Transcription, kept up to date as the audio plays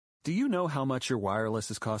Do you know how much your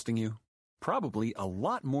wireless is costing you? Probably a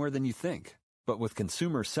lot more than you think. But with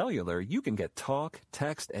Consumer Cellular, you can get talk,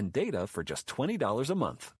 text, and data for just $20 a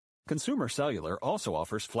month. Consumer Cellular also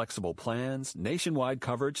offers flexible plans, nationwide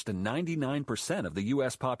coverage to 99% of the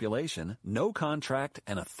U.S. population, no contract,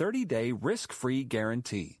 and a 30-day risk-free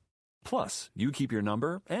guarantee. Plus, you keep your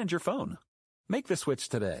number and your phone. Make the switch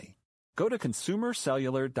today. Go to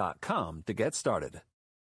consumercellular.com to get started.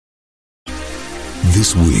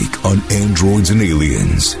 This week on Androids and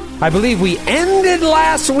Aliens. I believe we ended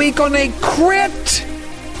last week on a crit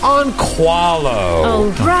on Qualo.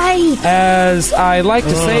 Oh, right. As I like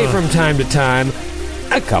to say from time to time,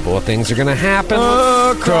 a couple of things are going to happen.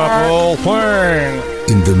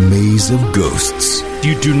 In the maze of ghosts.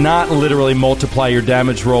 You do not literally multiply your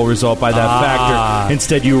damage roll result by that factor.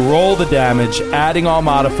 Instead, you roll the damage, adding all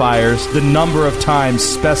modifiers, the number of times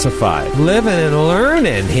specified. Living and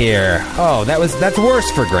learning here. Oh, that's worse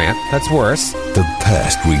for Grant. That's worse. The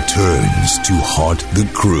past returns to haunt the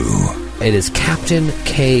crew. It is Captain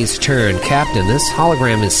K's turn. Captain, this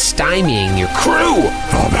hologram is stymieing your crew.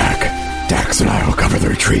 Fall back. Dax and I will cover the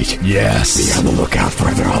retreat. Yes. Be on the lookout for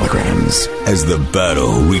other holograms. As the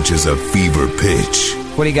battle reaches a fever pitch.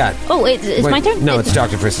 What do you got? Oh, wait, it's my turn? No, it's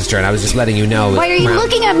Dr. Friss's turn. I was just letting you know. Why are you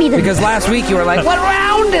looking at me then? Because last week you were like, what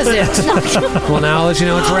round is it? Well, now I'll let you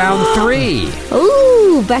know it's round 3.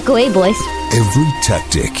 Ooh, back away, boys. Every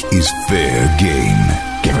tactic is fair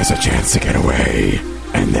game. Give us a chance to get away,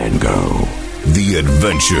 and then go. The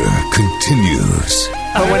adventure continues.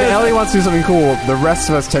 But when Ellie wants to do something cool, the rest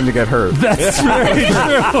of us tend to get hurt. That's very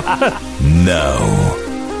true. Now.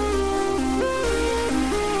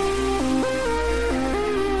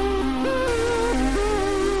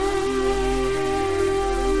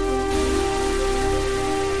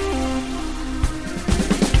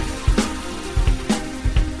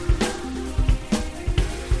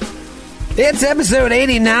 It's episode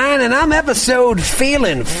 89, and I'm episode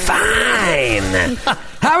feeling fine.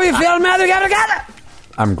 How are you feeling, Matthew?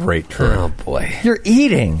 I'm great, Troy. Oh, boy. You're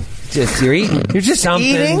eating. You're eating? You're just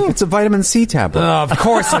eating? It's a vitamin C tablet. Oh, of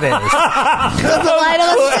course it is. It's a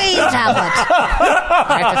vitamin C tablet.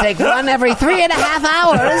 I have to take one every 3.5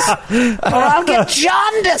 hours, or I'll get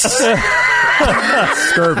jaundice.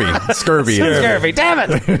 Scurvy. Damn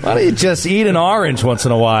it. Why don't you just eat an orange once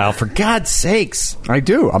in a while, for God's sakes? I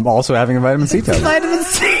do. I'm also having a vitamin C tablet. Vitamin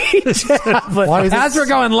C tablet. Why is As we're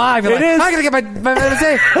going live, you're like, I'm going to get my vitamin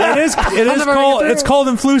C. It is cold. It's cold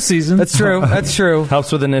and flu season. That's true.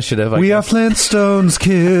 Helps with initiative. We are Flintstones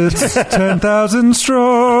kids, 10,000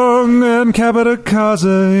 strong and capita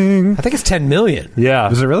causing. I think it's 10 million.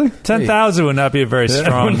 Yeah. Is it really? 10,000 would not be a very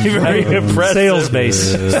strong sales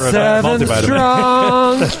base. For a 7 multivitamin.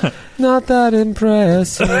 strong. Not that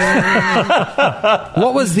impressive.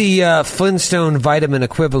 What was the Flintstone vitamin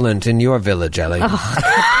equivalent in your village, Ellie?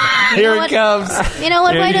 Here it comes. You know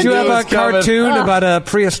what vitamin Did you have a It's coming. cartoon about a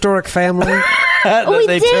prehistoric family? That we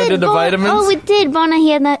they did. turned into vitamins? Oh, we did. Bona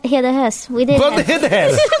hit the hess. We did. Bona hit the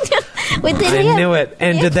hess. We did. I knew it.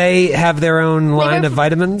 And did they have their own line of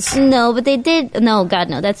vitamins? No, but they did. No, God,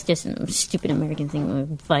 no. That's just a stupid American thing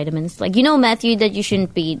with vitamins. Like, you know, Matthew, that you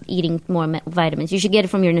shouldn't be eating more vitamins. You should get it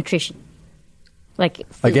from your nutrition. Like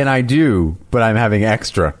food. Again, I do, but I'm having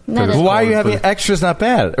extra. No, that's Why are you having extras? Not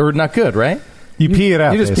bad or not good, right? You pee it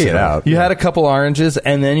out. You just pee it out. You had a couple oranges,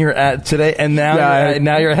 and then you're at today, and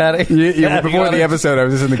now you're having. Before the episode, I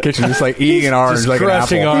was just in the kitchen, just like eating an orange, just like an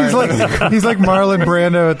crushing apple. orange. He's like Marlon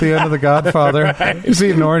Brando at the end of The Godfather. He's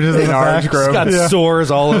eating oranges in the orange back. grove. He's got Yeah. sores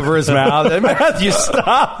all over his mouth. And Matthew,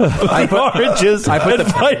 stop! Oranges. I put and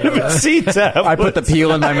the- vitamin C tablet. I put the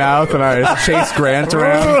peel in my mouth and I chase Grant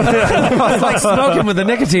around. It's like smoking with a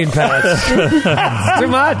nicotine patch. Too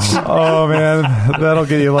much. Oh, man. That'll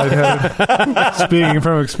get you lightheaded. Speaking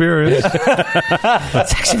from experience.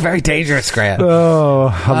 It's actually very dangerous, Grant. Oh,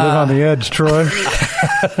 I live on the edge, Troy.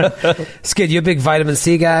 Skid, you a big vitamin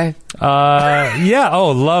C guy? Yeah.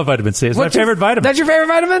 Oh, love vitamin C. It's my favorite vitamin. That's your favorite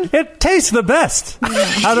vitamin? It tastes the best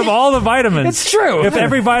out of all the vitamins. It's true. If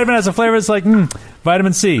every vitamin has a flavor, it's like,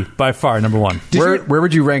 vitamin C, by far, number one. Where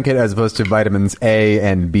would you rank it as opposed to vitamins A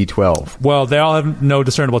and B12? Well, they all have no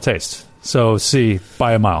discernible taste. So C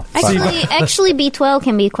by a mile. Actually, B12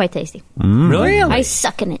 can be quite tasty. Really? I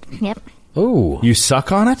suck in it. Yep. Ooh. You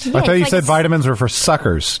suck on it? Yeah, I thought you it's said like- vitamins were for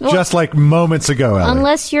suckers, Well, just like moments ago, Ellie.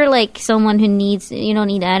 Unless you're like someone who needs, you don't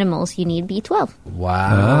need animals, you need B12.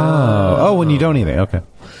 Wow. Oh, when you don't eat it, okay.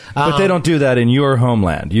 But they don't do that in your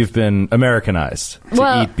homeland. You've been Americanized to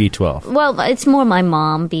eat B12. Well, it's more my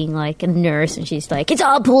mom being like a nurse, and she's like, it's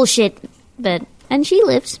all bullshit. But and she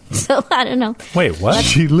lives. So I don't know. Wait, what?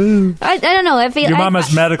 She lives. I don't know. I feel Your mom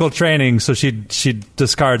has medical training, so she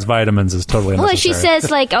discards vitamins as totally unnecessary. Well, she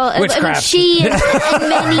says like, Witchcraft. she and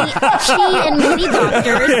many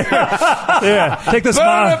doctors. Yeah, take this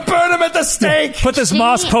moss. Burn him at the stake. Put this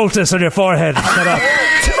moss poultice on your forehead. Shut up.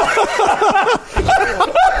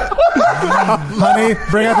 Honey,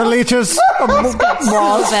 bring out the leeches. So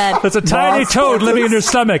bad. It's a tiny toad living in your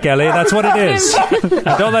stomach, Ellie. That's what it is. And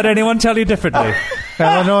don't let anyone tell you differently.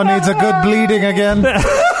 Eleanor needs a good bleeding again.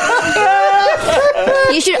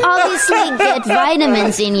 You should obviously get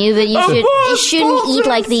vitamins in you, but you shouldn't eat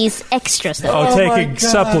like these extra stuff. Oh, taking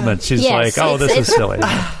supplements. She's Yes, like, this is silly.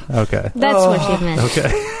 Okay. That's what she meant.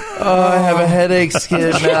 Okay. Oh, I have a headache,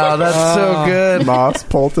 Skid. Now that's so good. Moss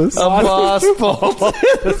poultice. A moss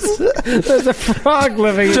poultice. There's a frog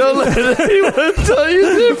living. Don't let anyone tell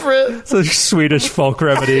you different. It's like Swedish folk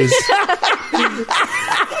remedies.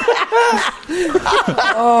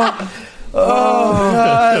 God.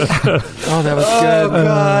 Oh, that was good. Oh,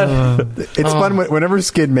 God. It's fun whenever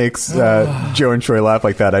Skid makes Joe and Troy laugh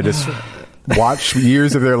like that. I just watch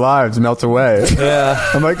years of their lives melt away.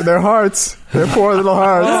 Yeah. I'm like, their hearts. Their poor little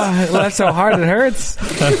hearts. Oh, that's so hard it hurts.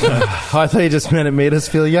 Oh, I thought you just meant it made us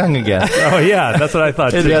feel young again. Oh, yeah. That's what I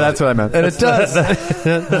thought, too. Yeah, that's what I meant. And it does.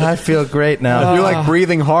 I feel great now. You're like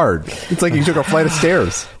breathing hard. It's like you took a flight of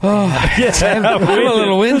stairs. I'm a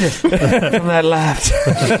little winded from that laugh.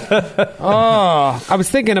 I was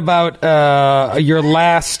thinking about your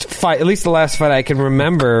last fight, at least the last fight I can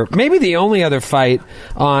remember. Maybe the only other fight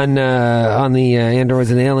on the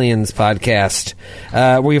Androids and Aliens podcast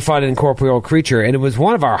where you fought an incorporeal creature, and it was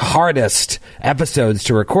one of our hardest episodes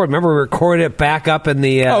to record. Remember, we recorded it back up in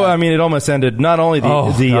the... I mean, it almost ended not only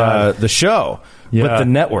the show, but the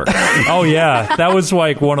network. Oh, yeah. That was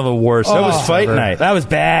like one of the worst. That was fight ever. night. That was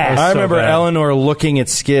bad. I so remember bad. Eleanor looking at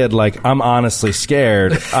Skid like, I'm honestly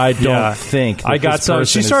scared. I don't think that I got this so.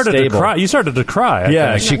 person She is started to stable. cry. You started to cry.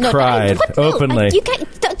 I think. She cried openly. You can't.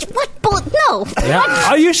 What? No.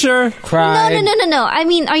 Are you sure? Cried. No. I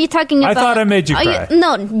mean, are you talking I about... thought I made you cry.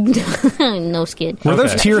 No. No, Skid. Were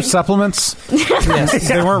those tear supplements? Yes.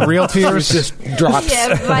 They weren't real tears. Just drops.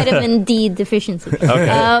 Yeah, vitamin D deficiency. Okay.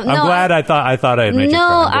 I'm glad I thought I had made you cry.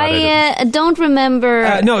 No, I'm glad I didn't. don't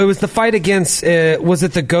remember... No, it was the fight against. Was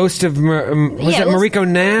it the ghost of? Was it Mariko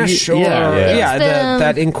Nash?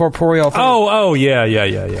 That incorporeal. Thing? Oh, yeah.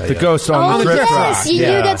 The ghost on the drip yes, rock. you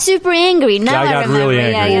got super angry. Now I I got remember. really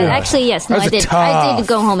angry, Yeah. yeah. Actually, yes. No, That was I did. tough. I did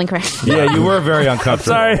go home and cry. Yeah, you were very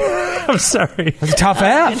uncomfortable. I'm sorry. It's a tough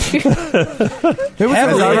app. It was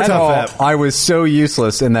Heavily a tough app. I was so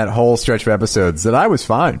useless in that whole stretch of episodes that I was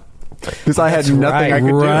fine. Because I had nothing I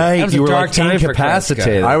could Right, That was a you were dark like time for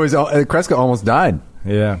incapacitated. do. I was... Kreska almost died.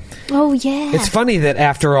 Yeah. Oh, yeah. It's funny that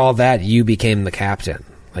after all that, you became the captain.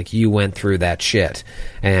 Like, you went through that shit,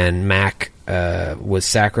 and Mac was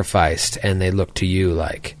sacrificed, and they looked to you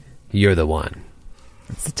like, you're the one.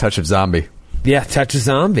 It's the touch of zombie. Yeah, touch of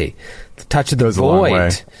zombie. The touch of the Goes a long way.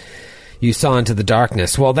 void. You saw into the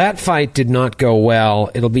darkness. Well, that fight did not go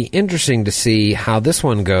well. It'll be interesting to see how this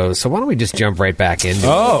one goes. So why don't we just jump right back into it?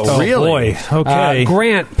 Oh, really? Boy. Okay.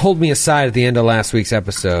 Grant pulled me aside at the end of last week's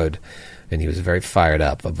episode, and he was very fired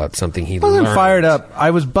up about something he I wasn't learned. fired up.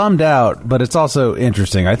 I was bummed out, but it's also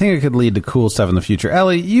interesting. I think it could lead to cool stuff in the future.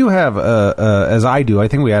 Ellie, you have, as I do, I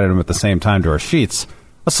think we added them at the same time to our sheets,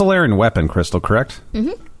 a Solarian weapon crystal, correct?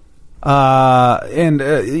 Mm-hmm.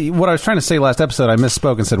 What I was trying to say last episode, I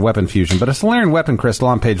misspoke and said weapon fusion, but a Solarian weapon crystal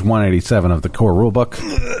on page 187 of the core rulebook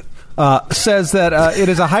says that it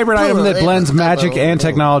is a hybrid item that blends magic and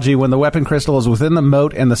technology. When the weapon crystal is within the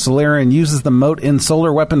moat and the Solarian uses the moat in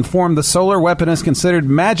solar weapon form, the solar weapon is considered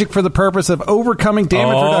magic for the purpose of overcoming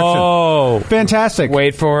damage reduction. Fantastic.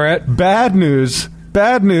 Wait for it. Bad news.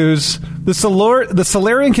 The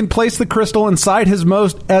Solarian can place the crystal inside his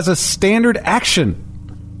moat as a standard action.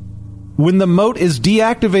 When the moat is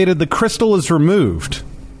deactivated, the crystal is removed.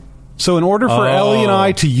 So in order for Ellie and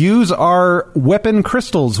I to use our weapon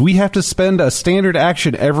crystals, we have to spend a standard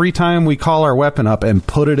action every time we call our weapon up and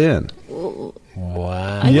put it in.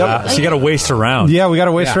 Wow. Yep. So you got to waste around. Yeah, we got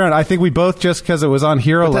to waste around. I think we both, just because it was on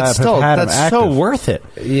Hero Lab, have had them that's active. so worth it.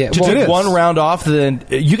 Yeah, to well, take it is. one round off, then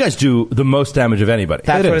you guys do the most damage of anybody.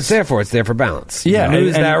 That's It what is. it's there for. It's there for balance. Yeah, You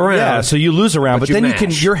lose that round. Yeah, so you lose a round, but but you then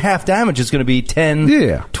mash. your half damage is going to be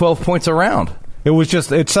 10, 12 points a round.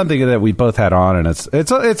 it's something that we both had on, and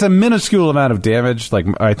it's a minuscule amount of damage. Like,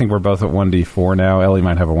 I think we're both at 1d4 now. Ellie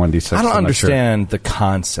might have a 1d6. I don't understand the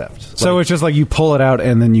concept. So it's just like you pull it out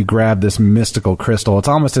and then you grab this mystical crystal. It's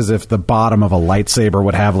almost as if the bottom of a lightsaber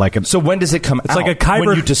would have like a... So when does it come out? It's like a kyber,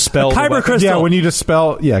 when you dispel a kyber crystal. Yeah, when you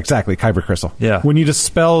dispel... Yeah, exactly, kyber crystal. Yeah. When you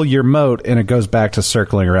dispel your moat and it goes back to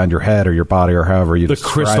circling around your head or your body or however you The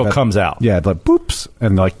describe crystal it. comes out. Yeah, like boops.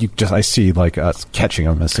 And like I see like us catching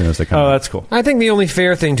them as soon as they come out. Oh, that's cool. I think the only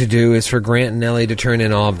fair thing to do is for Grant and Ellie to turn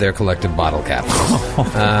in all of their collective bottle caps.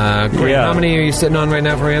 Grant, Yeah. how many are you sitting on right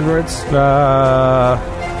now for androids?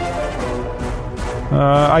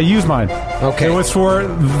 I use mine. Okay. It was for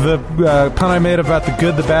the pun I made about the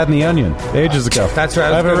good, the bad, and the onion ages ago. That's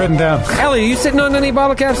right. I have it written down. Ellie, are you sitting on any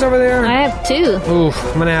bottle caps over there? I have 2. Oof,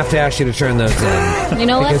 I'm going to have to ask you to turn those in. You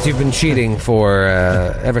know Because what? you've been cheating for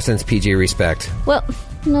ever since PG Respect. Well,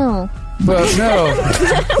 no. Well, no.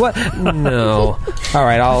 What? No. All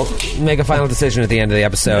right, I'll make a final decision at the end of the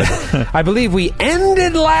episode. I believe we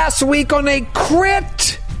ended last week on a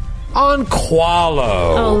crit on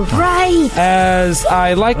Qualo. Oh, right. As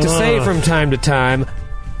I like to say from time to time,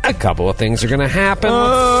 a couple of things are going to happen.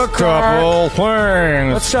 Let's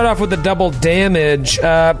start off with the double damage.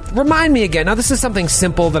 Remind me again. Now, this is something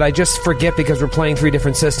simple that I just forget because we're playing 3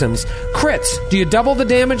 different systems. Crits. Do you double the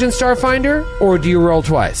damage in Starfinder, or do you roll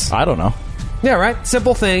twice? I don't know. Yeah, right.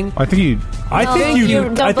 Simple thing. I think you... I think you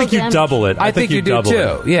double double it. I think you do double too.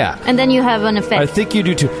 it. Yeah. And then you have an effect. I think you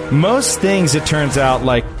do too. Most things, it turns out,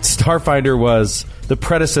 like Starfinder was the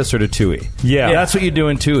predecessor to 2E. Yeah. That's what you do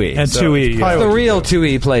in 2E. And 2E. It's the real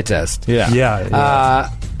 2E playtest. Yeah. Yeah.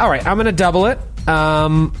 All right, I'm going to double it.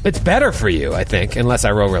 It's better for you, I think, unless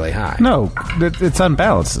I roll really high. No, it's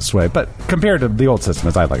unbalanced this way, but compared to the old system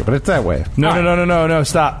as I like it, but it's that way. No,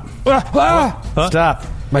 stop. Stop.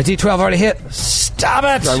 My D12 already hit. Stop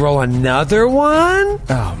it! Do I roll another one?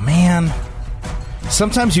 Oh, man.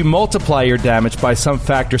 Sometimes you multiply your damage by some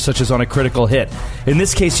factor, such as on a critical hit. In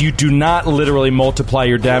this case, you do not literally multiply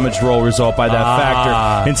your damage roll result by that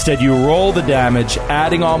factor. Instead, you roll the damage,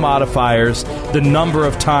 adding all modifiers, the number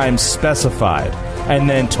of times specified, and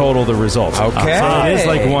then total the result. Okay. So it is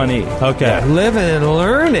like 1E. Okay. Living and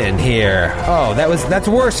learning here. Oh, that's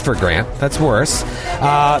worse for Grant. That's worse.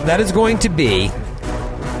 That is going to be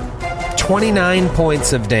 29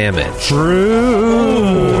 points of damage.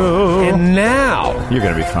 True. And now, You're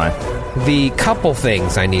going to be fine. the couple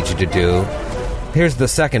things I need you to do. Here's the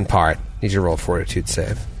second part. Need you to roll Fortitude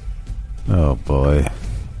save. Oh, boy.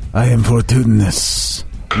 I am fortudinous.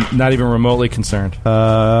 Not even remotely concerned.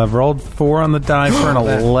 Rolled 4 on the die for an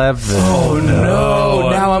 11. Oh, no.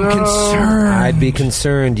 Now I'm concerned. I'd be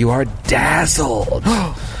concerned. You are dazzled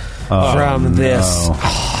from this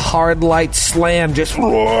hard light slam. Just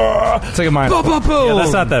It's like a minus. boom, boom, boom. Yeah,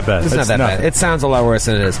 that's not that bad. It's not that bad. It sounds a lot worse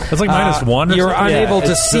than it is. It's like minus 1 or You're something? unable Yeah,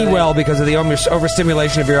 to it's, see well because of the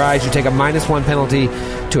overstimulation of your eyes. You take a minus 1 penalty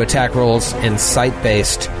to attack rolls and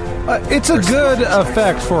sight-based. It's a good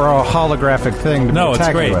effect for a holographic thing to be No, it's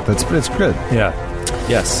attacking great. with. It's good. Yeah.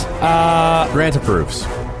 Yes. Grant approves.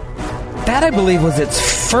 That, I believe, was its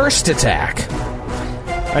first attack.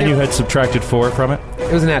 And you had subtracted 4 from it?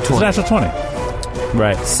 It was an at It's 20. a natural 20.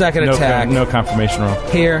 Right. Second No attack. No confirmation roll.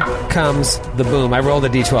 Here comes the boom. I rolled a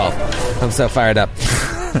d12. I'm so fired up.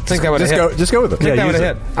 I think that would have hit. Just go with it. I think that would use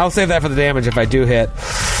have it. hit. I'll save that for the damage if I do hit.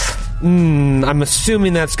 I'm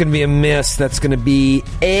assuming that's going to be a miss. That's going to be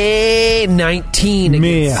a 19.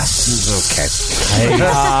 Miss. Okay.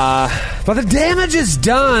 But the damage is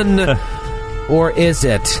done. Or is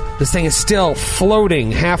it? This thing is still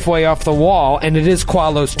floating halfway off the wall, and it is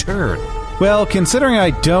Qualo's turn. Well, considering I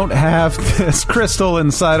don't have this crystal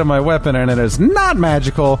inside of my weapon and it is not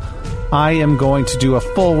magical, I am going to do a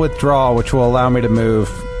full withdrawal, which will allow me to move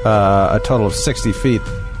a total of 60 feet.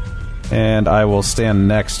 And I will stand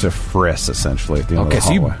next to Friss, essentially, at the end Okay, of the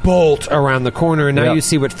so you hallway. bolt around the corner, and now Yep. you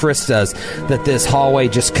see what Frisk does. That this hallway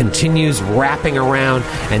just continues wrapping around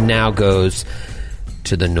and now goes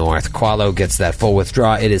to the north. Qualo gets that full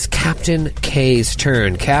withdraw. It is Captain K's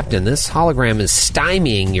turn. Captain, this hologram is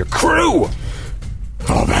stymieing your crew.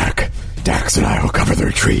 Fall back. Dax and I will cover the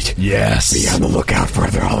retreat. Yes. Be on the lookout for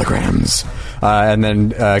other holograms. And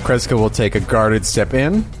then Kreska will take a guarded step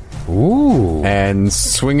in. Ooh. And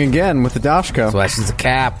swing again with the Dashko. Flashes a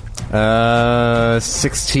cap.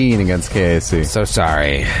 16 against KAC. So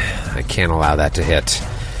sorry. I can't allow that to hit.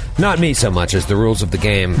 Not me so much as the rules of the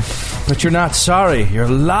game. But you're not sorry. You're a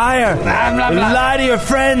liar. You lie to your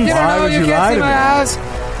friends. You don't know, would you you can't lie see to my me? eyes.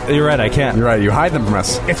 You're right, I can't. You're right, you hide them from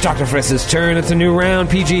us. It's Dr. Friss's turn. It's a new round.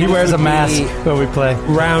 PG. He wears a mask when we play.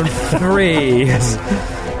 Round 3.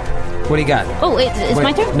 What do you got? Oh, it's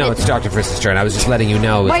my turn? No, it's Dr. Frisk's turn. I was just letting you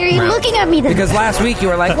know. Why are you looking at me then? Because last week you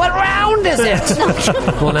were like, what round is it?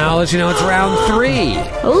 Well, now I'll let you know it's round 3.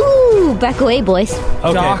 Ooh, back away, boys.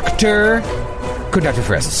 Okay. Dr.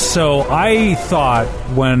 Frisk. So I thought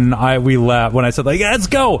when I said like, let's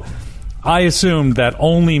go, I assumed that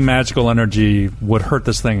only magical energy would hurt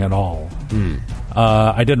this thing at all.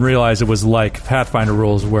 I didn't realize it was like Pathfinder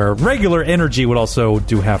rules where regular energy would also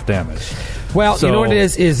do half damage. Well, you know what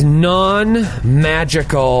it is non-magical,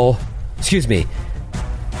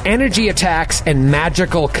 energy attacks and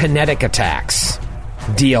magical kinetic attacks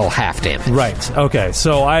deal half damage. Right. Okay.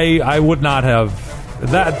 So I would not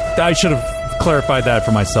have that. I should have clarified that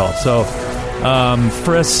for myself. So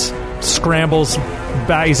Frisk scrambles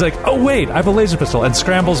back. He's like, oh wait, I have a laser pistol, and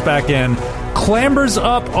scrambles back in, clambers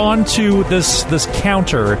up onto this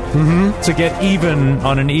counter to get even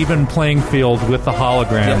on an even playing field with the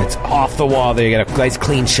hologram. Yeah, it's off the wall there. You get a nice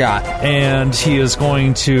clean shot. And he is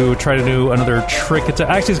going to try to do another trick attack.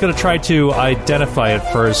 Actually, he's going to try to identify it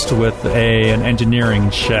first with an engineering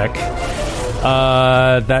check.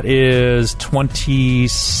 That is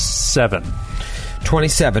 27.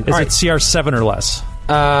 27. Is it CR7 or less?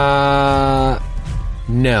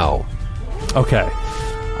 No. Okay.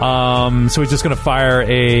 So he's just going to fire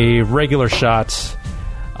a regular shot.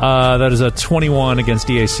 That is a 21 against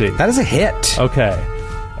DAC. That is a hit. Okay.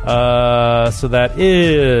 So that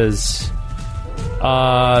is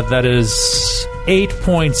 8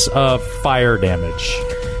 points of fire damage.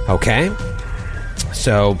 Okay.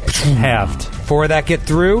 So halved. 4 of that get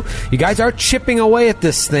through. You guys are chipping away at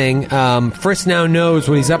this thing. Frisk now knows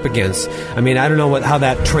what he's up against. I mean, I don't know how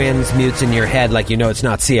that transmutes in your head. Like, it's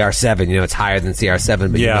not CR7. It's higher than CR7.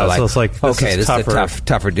 But yeah, so it's like, this is a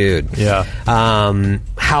tougher dude. Yeah.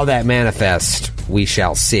 How that manifests, we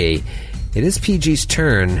shall see. It is PG's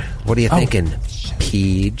turn. What are you thinking,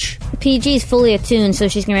 PG? PG's fully attuned, so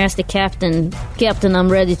she's going to ask the captain, Captain, I'm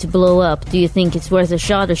ready to blow up. Do you think it's worth a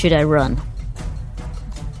shot, or should I run?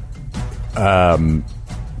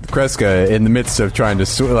 Kreska, in the midst of trying to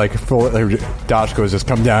Dashko's just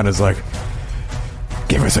come down, is like,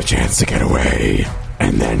 give us a chance to get away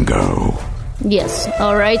and then go. Yes,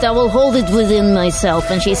 all right, I will hold it within myself.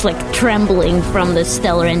 And she's like trembling from the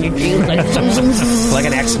stellar energy, like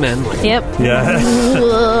an X-Men. Yep.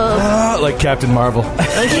 Yeah. Like Captain Marvel. I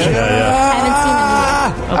haven't seen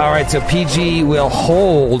them. All right, so PG will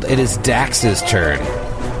hold. It is Dax's turn.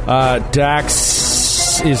 Dax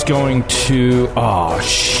is going to... Oh,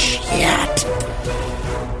 shit.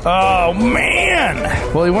 Oh,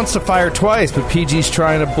 man. Well, he wants to fire twice, but PG's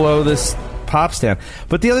trying to blow this pop stand.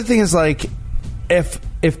 But the other thing is, like, if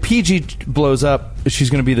PG blows up,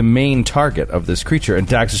 she's going to be the main target of this creature, and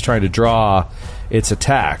Dax is trying to draw its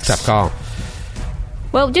attacks. Tough call.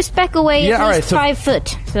 Well, just back away at least 5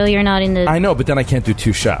 foot, so you're not in the... I know, but then I can't do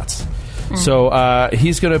 2 shots. So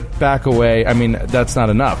he's going to back away. I mean, that's not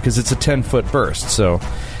enough because it's a 10-foot burst. So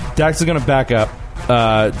Dax is going to back up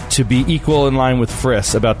to be equal in line with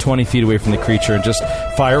Frisk, about 20 feet away from the creature, and just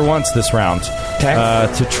fire once this round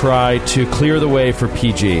to try to clear the way for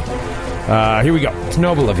PG. Here we go. It's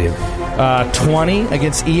noble of you. 20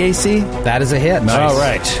 against EAC. That is a hit. Nice. All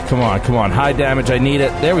right. Come on. High damage. I need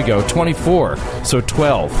it. There we go. 24. So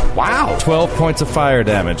 12. Wow. 12 points of fire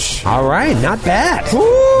damage. All right. Not bad.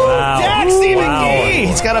 Wow. Dax Stephen Key.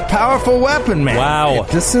 He's got a powerful weapon, man. Wow.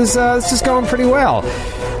 This is going pretty well.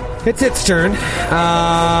 It's its turn.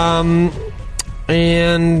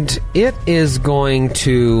 And it is going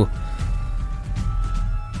to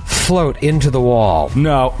float into the wall.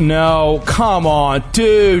 No, come on,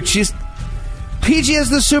 dude. PG is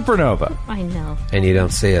the supernova. I know. And you don't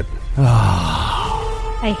see it.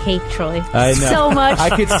 I hate Troy I know. so much.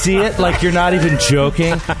 I could see it, like you're not even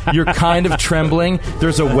joking. You're kind of trembling.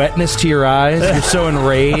 There's a wetness to your eyes. You're so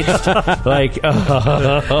enraged. Like,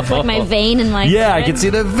 it's like my vein in my yeah, forehead. I can see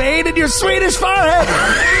the vein in your Swedish forehead.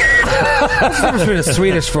 Between a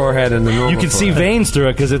Swedish forehead and the normal You can see forehead. veins through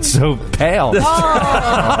it because it's so pale. No,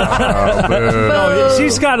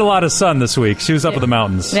 she's got a lot of sun this week. She was up in the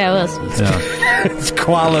mountains. Yeah, it was. It's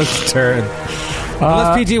Qualo's turn.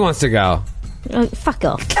 Unless PG wants to go. Fuck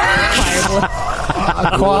off. Fireboy.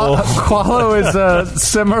 Qualo is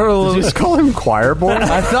similarly. Did you just call him choir boy?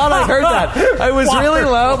 I thought I heard that. I was really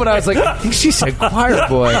low, but I was like, I think she said choir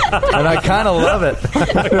boy. And I kind of love it.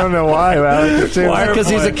 I don't know why. Because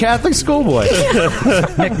he's a Catholic schoolboy.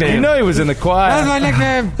 Nickname. You know he was in the choir. That's my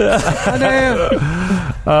nickname. I know.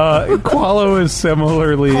 Qualo is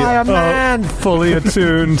similarly Choir man. fully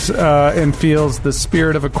attuned and feels the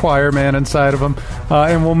spirit of a choir man inside of him,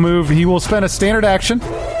 and will move. He will spend a standard action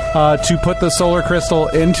to put the solar crystal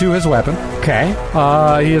into his weapon. Okay.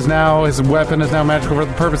 His weapon is now magical for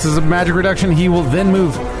the purposes of magic reduction. He will then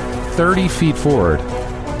move 30 feet forward.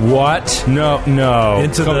 What? No.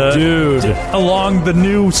 Into Dude. along the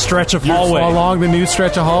new stretch of hallway Along the new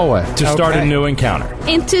stretch of hallway. to start a new encounter.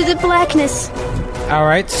 Into the blackness. All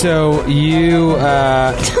right, so you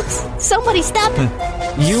Somebody stop.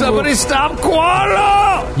 Stop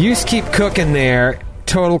Koala! you just keep cooking there.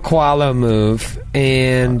 Total Koala move,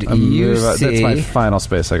 and you see. That's my final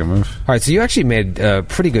space I can move. All right, so you actually made a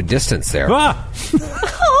pretty good distance there.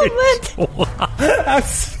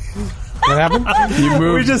 What happened? You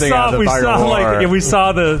moved we just the thing saw out of the we fire saw war. like we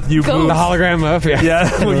saw the you The moved, hologram move, yeah.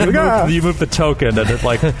 yeah well, you moved the token and it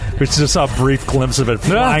like we just saw a brief glimpse of it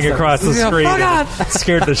flying across the screen. And it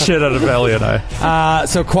scared the shit out of Ellie and I.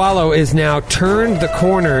 So Qualo is now turned the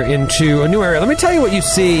corner into a new area. Let me tell you what you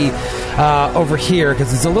see over here,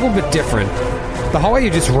 because it's a little bit different. The hallway you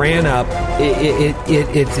just ran up,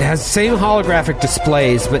 it has same holographic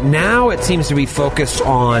displays, but now it seems to be focused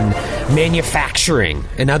on manufacturing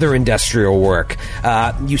and other industrial work.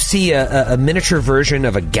 You see a miniature version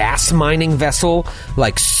of a gas mining vessel,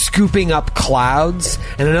 like scooping up clouds,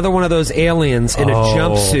 and another one of those aliens in a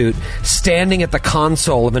jumpsuit standing at the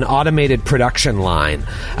console of an automated production line.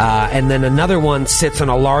 And then another one sits on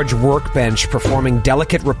a large workbench performing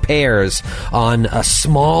delicate repairs on a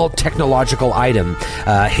small technological item.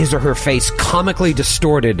 His or her face comically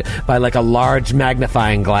distorted by like a large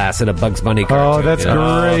magnifying glass in a Bugs Bunny cartoon. Oh, that's great.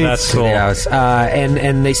 Oh, that's cool. Yes,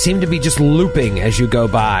 and they seem to be just looping as you go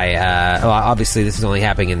by. Well, obviously, this is only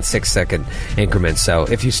happening in 6-second increments, so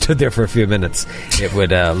if you stood there for a few minutes, it would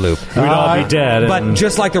loop. We'd all be dead. But and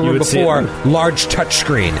just like the you room would see before, it. large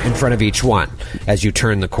touchscreen in front of each one as you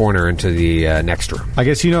turn the corner into the next room. I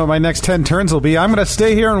guess you know what my next 10 turns will be. I'm going to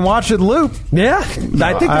stay here and watch it loop. Yeah, I think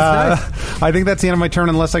that's nice. I think that's the end of my turn,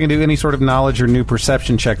 unless I can do any sort of knowledge or new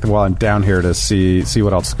perception check while I'm down here to see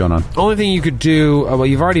what else is going on. Only thing you could do, well,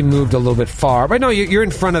 you've already moved a little bit far, but no, you're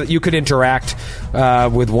in front of. You could interact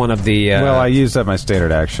with one of the. Well, I used up my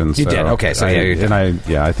standard action. You did, okay, so yeah, you're done.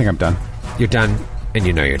 I think I'm done. You're done, and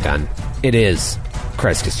you know you're done. It is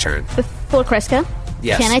Kreska's turn. Before Kreska?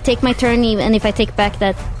 Yes. Can I take my turn even if I take back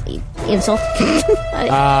that insult? You Since can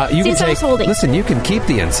I was take. holding. Listen, you can keep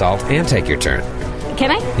the insult and take your turn. Can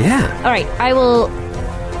I? Yeah. All right, I will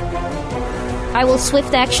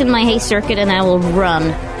swift action my haste circuit and I will run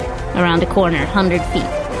around the corner 100 feet.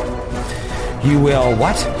 You will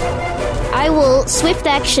what? I will swift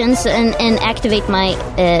actions and activate my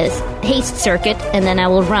haste circuit, and then I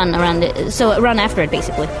will run around it. So run after it,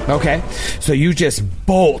 basically. Okay. So you just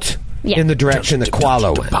bolt in the direction that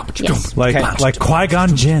Qualo went. Yes. Like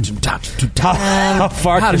Qui-Gon Jinn. How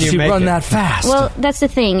far How can does you she make run it? that fast? Well, that's the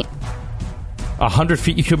thing. 100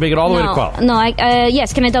 feet, you could make it all the way to Qual. No,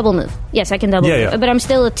 yes, can I double move? Yes, I can double move. But I'm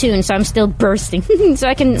still attuned, so I'm still bursting. So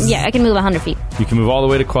I can move 100 feet. You can move all the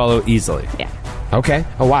way to Qualo easily. Yeah. Okay.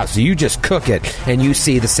 Oh, wow. So you just cook it, and you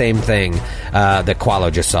see the same thing that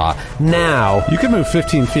Qualo just saw. Now... You can move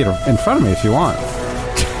 15 feet in front of me if you want.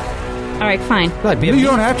 All right, fine. You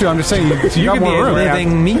don't have to. I'm just saying you you got can be more a room.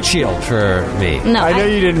 living meat shield for me. No, I know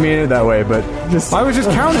you didn't mean it that way, but just I was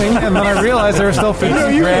just counting, and then I realized there were still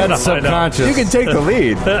 50 grand subconscious. you can take the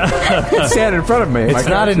lead. Stand in front of me. It's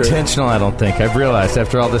not intentional, I don't think. I've realized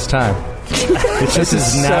after all this time. It's just his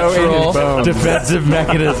so in his natural bones. defensive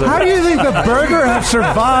mechanism. How do you think the burger has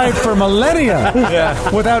survived for millennia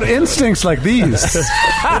without instincts like these?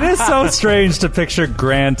 It is so strange to picture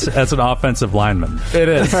Grant as an offensive lineman. It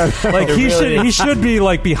is. Like he should be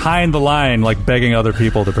like behind the line, like begging other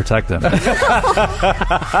people to protect him. But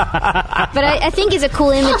I think it's a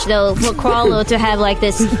cool image, though, for Qualo to have like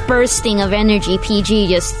this bursting of energy, PG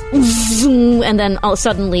just zoom, and then all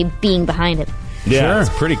suddenly being behind it. Yeah, it's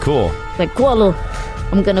pretty cool. Like, Qualo,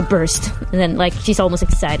 I'm gonna burst. And then, like, she's almost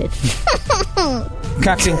excited.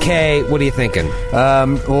 Captain K, what are you thinking?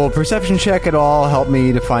 Will perception check at all help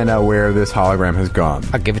me to find out where this hologram has gone?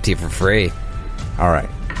 I'll give it to you for free. All right.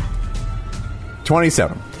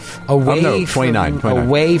 27. Away 29.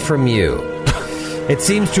 Away from you. It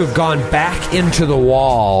seems to have gone back into the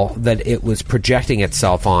wall that it was projecting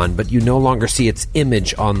itself on, but you no longer see its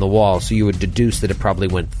image on the wall, so you would deduce that it probably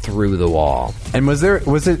went through the wall. And was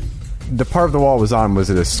it the part of the wall was on, was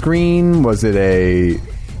it a screen? Was it a...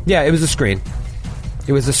 Yeah, it was a screen.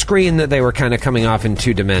 It was a screen that they were kind of coming off in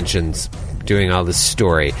 2 dimensions, doing all this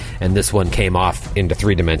story, and this one came off into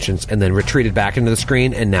 3 dimensions and then retreated back into the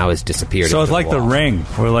screen and now has disappeared. So it's into like the wall. Ring,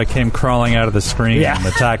 where like came crawling out of the screen and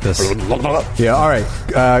attacked us. Yeah, all right.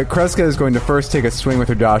 Kreska is going to first take a swing with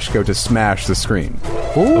her Dashko to smash the screen.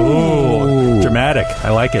 Ooh, dramatic. I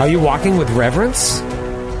like it. Are you walking with reverence?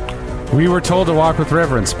 We were told to walk with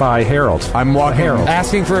reverence by Harold. I'm walking. Harold.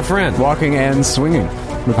 Asking for a friend. Walking and swinging.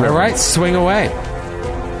 With All reverence. right, swing away. Do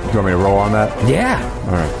you want me to roll on that? Yeah.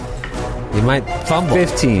 All right. You might fumble.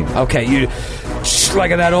 15. Okay, you like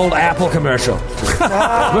that old Apple commercial.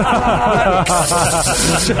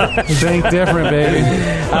 Think different, baby.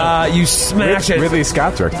 You smash it. Ridley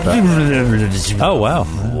Scott directed that. Oh, wow.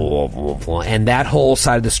 And that whole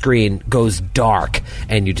side of the screen goes dark,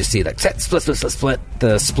 and you just see like split.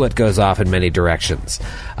 The split goes off in many directions,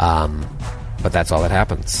 but that's all that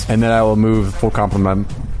happens. And then I will move the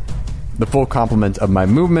full complement of my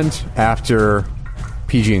movement after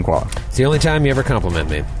PG and Koala. It's the only time you ever compliment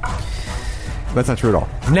me. That's not true at all.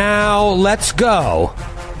 Now let's go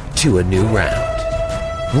to a new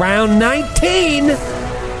round. Round 19.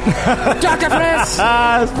 Dr. Friss.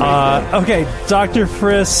 Okay, Dr.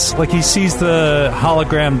 Friss, like he sees the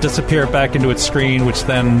hologram disappear back into its screen, which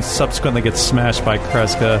then subsequently gets smashed by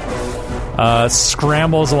Kreska.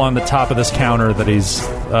 Scrambles along the top of this counter that he's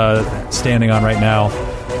standing on right now.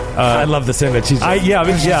 I love this image. He's He's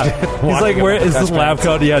like, where is this lab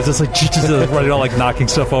coat? Yeah, it's just like running on, like knocking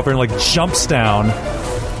stuff over, and like jumps down,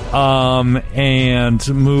 and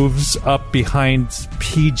moves up behind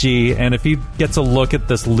PG. And if he gets a look at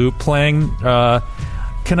this loop playing, can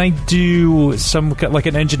I do some like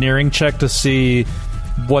an engineering check to see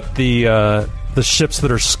what the ships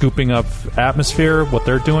that are scooping up atmosphere, what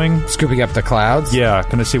they're doing? scooping up the clouds. Yeah,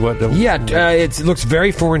 can I see what? It looks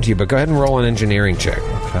very foreign to you, but go ahead and roll an engineering check.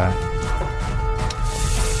 Okay.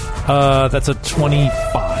 That's a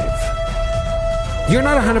 25. You're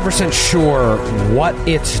not 100% sure what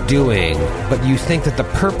it's doing, but you think that the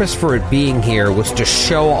purpose for it being here was to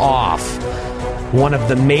show off one of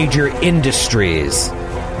the major industries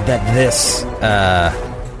that this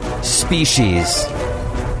species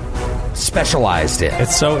specialized in.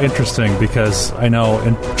 It's so interesting because I know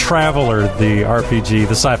in Traveler, the RPG,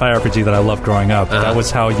 the sci-fi RPG that I loved growing up, that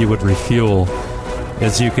was how you would refuel.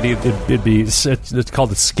 Is you could it's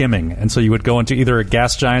called skimming, and so you would go into either a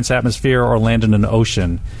gas giant's atmosphere or land in an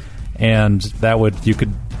ocean, and you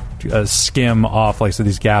could skim off like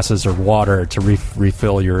these gases or water to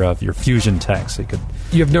refill your fusion tanks. So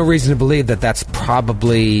you have no reason to believe that that's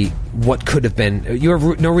probably what could have been. You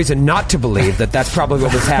have no reason not to believe that that's probably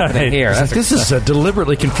what was happening here. This is a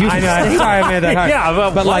deliberately confusing. I know. I'm sorry I made that hard.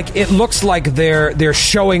 Yeah, but like it looks like they're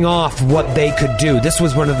showing off what they could do. This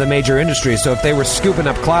was one of the major industries. So if they were scooping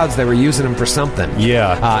up clouds, they were using them for something.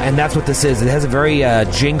 Yeah, and that's what this is. It has a very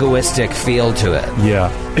jingoistic feel to it. Yeah.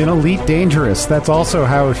 In Elite Dangerous, that's also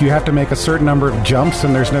how if you have to make a certain number of jumps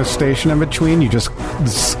and there's no station in between, you just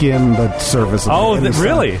skim the surface of the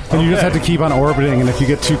really? And you just have to keep on orbiting, and if you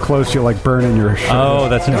get too close, you'll like burn in your shirt. Oh,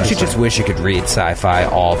 that's Don't interesting. you just wish you could read sci-fi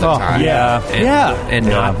all the time? yeah. And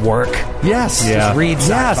not work? Yes. Yeah. Just read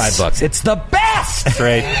sci-fi books. It's the best! That's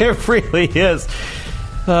right. It really is.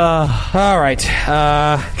 All right.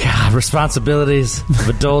 God, responsibilities of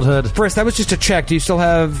adulthood. First, that was just a check. Do you still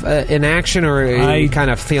have an action, or are you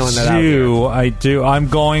kind of feeling it out here? I do. I'm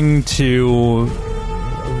going to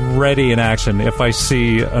ready an action. If I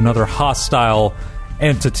see another hostile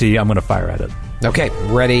entity, I'm going to fire at it. Okay,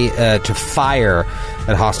 ready to fire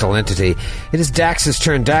at hostile entity. It is Dax's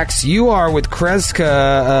turn. Dax, you are with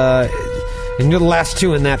Kreska, and you're the last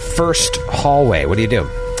two in that first hallway. What do you do?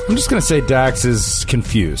 I'm just going to say Dax is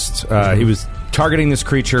confused. He was targeting this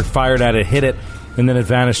creature, fired at it, hit it, and then it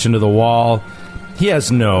vanished into the wall. He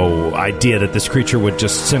has no idea that this creature would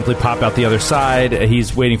just simply pop out the other side.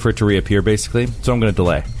 He's waiting for it to reappear, basically. So I'm going to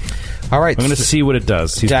delay. All right. I'm going to see what it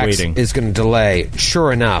does. He's Dax waiting. is going to delay.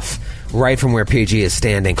 Sure enough, right from where PG is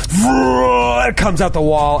standing, it comes out the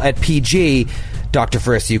wall at PG. Dr.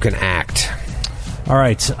 Friss, you can act. All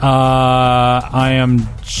right. I am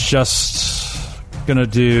just going to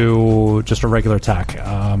do just a regular attack.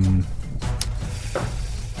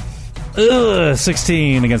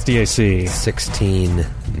 16 against DAC. 16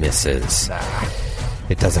 misses.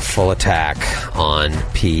 It does a full attack on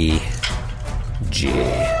PG.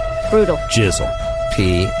 Brutal. Jizzle.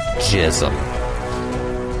 P-Jism.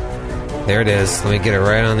 There it is. Let me get it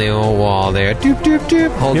right on the old wall there. Doop, doop,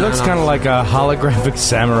 doop. Hold He on. looks kind of like a holographic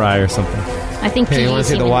samurai or something. I think. Hey, you want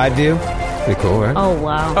to see the wide view? Pretty cool, right? Oh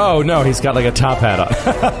wow. Oh, no, he's got like a top hat on.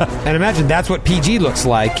 And imagine that's what PG looks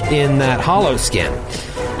like in that hollow skin.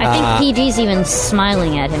 I think PG's even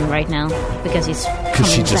smiling at him right now because he's Because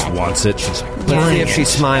she coming just back. wants it. She's like, Let's see if she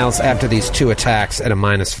smiles after these two attacks at a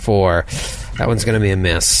 -4. That one's going to be a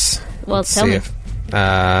miss. Well, Let's tell see me. if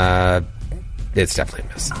it's definitely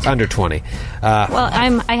a miss. It's under 20. Well,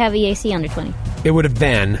 I have EAC under 20. It would have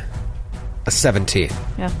been a 17.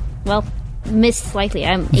 Yeah. Well, missed slightly.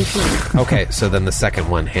 I'm 18. Okay, so then the second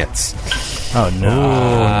one hits. Oh,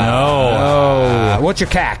 no. What's your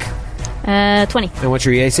CAC? 20. And what's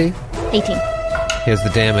your EAC? 18. Here's the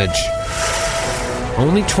damage.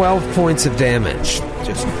 Only 12 points of damage.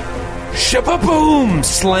 Just shababoom!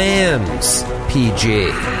 Slams PG.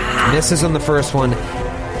 Misses on the first one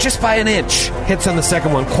just by an inch. Hits on the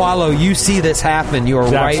second one. Qualo, you see this happen. You're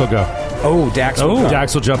right. Dax will go. Oh, Dax will go.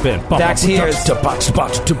 Dax will jump in. Dax hears. He'll run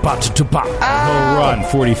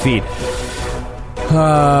 40 feet.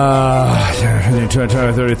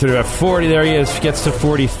 40. There he is. Gets to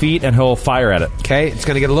 40 feet, and he'll fire at it. Okay, it's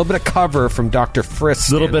going to get a little bit of cover from Dr. Frisk.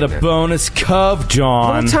 A little bit of bonus cov,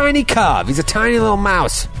 John. Little tiny cub. He's a tiny little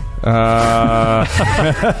mouse. But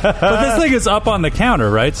this thing is up on the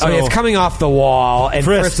counter, right? So it's coming off the wall. And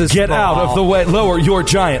Frisk, is get small. out of the way. Lower your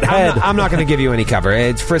giant head. I'm not going to give you any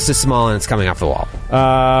cover. Frisk is small, and it's coming off the wall.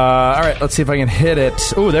 All right, let's see if I can hit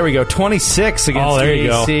it. Oh, there we go. 26 against there you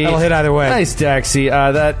go. AC. That'll hit either way. Nice, Daxy.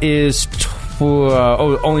 That is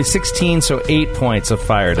only 16, so 8 points of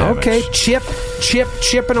fire damage. Okay,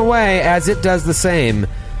 chipping away as it does the same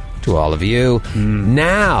to all of you.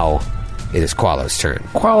 Now it is Qualo's turn.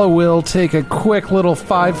 Qualo will take a quick little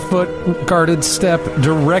 5-foot guarded step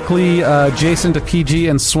directly adjacent to PG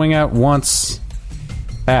and swing out once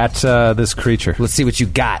at this creature. Let's see what you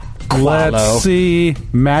got, Qualo. Let's see.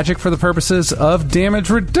 Magic for the purposes of damage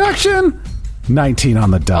reduction. 19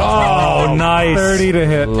 on the dot. Oh, nice. 30 to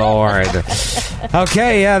hit. Lord.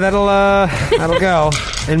 Okay, yeah, that'll go.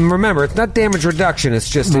 And remember, it's not damage reduction, it's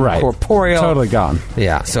just incorporeal. Totally gone.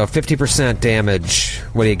 Yeah, so 50% damage.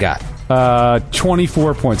 What do you got?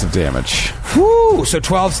 24 points of damage. Woo! So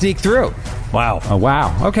 12 sneak through. Wow. Oh,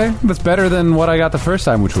 wow. Okay, that's better than what I got the first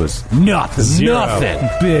time, which was nothing. Nothing.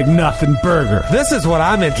 Big nothing burger. This is what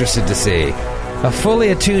I'm interested to see. A fully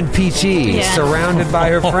attuned Peachy Yeah. surrounded by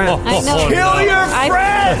her friends. I know. Kill your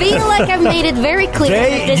I feel like I've made it very clear.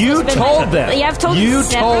 that this You has been told my, them. Yeah, I've told You them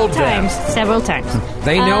several told them. times. Several times.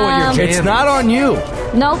 They know what your jam It's not on you.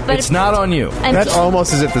 No, but It's not on you. And That's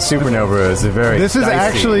almost as if the supernova is a very. This is dicey.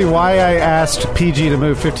 actually why I asked PG to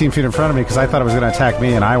move 15 feet in front of me, because I thought it was going to attack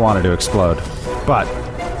me and I wanted to explode. But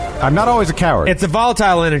I'm not always a coward. It's a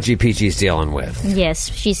volatile energy Peachy's dealing with.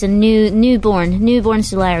 Yes, she's a newborn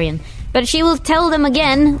Solarian. But she will tell them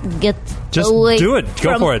again. Get Just away do it.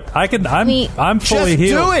 Go from for it. I'm me. fully Just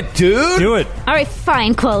healed. do it, dude. Do it. All right,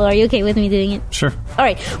 fine, Qualo. Are you okay with me doing it? Sure. All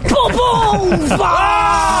right. Boom, boom!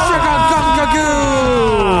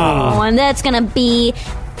 Oh, and that's gonna be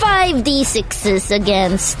 5d6s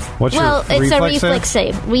against. What's your well, it's a reflex reflex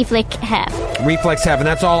save. Reflex half. Reflex have, and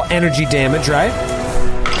that's all energy damage, right?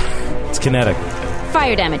 It's kinetic.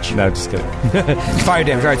 Fire damage. No, just kidding. Fire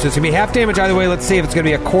damage. All right, so it's going to be half damage either way. Let's see if it's going to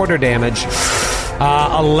be a quarter damage.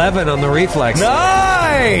 11 on the reflex.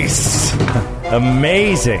 Nice!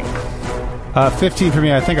 Amazing. 15 for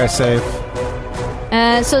me. I think I save.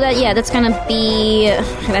 So that's gonna be.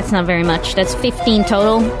 That's not very much. That's 15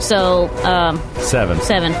 total. So 7.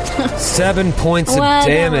 7. 7 points Well, of that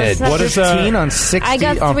damage. was- What is 15 on 60 I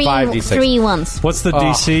got on three 5d6. 3 ones. What's the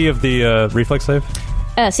DC of the reflex save?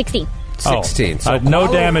 16. 16. So no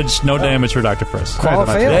Qualo- damage. No damage for Dr. Frisk. Qualo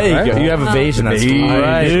failed, There you right? go. You have evasion. That's I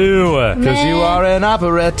right. do. Because you are an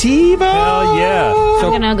operativo. Hell yeah.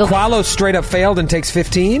 So I'm gonna go back. Qualo straight up failed and takes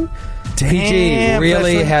 15. PG Damn,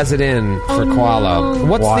 really that's has it in for Qualo. no.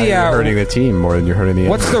 What's Why the you're hurting the team more than you're hurting the.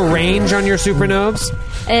 what's the range on your supernovas?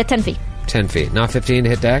 10 feet. 10 feet, not 15 to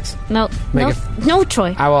hit Dex. No, Make no, it- no,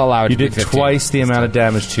 Troy. I will allow it You to be did 15. twice the amount of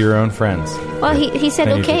damage to your own friends. Well, he said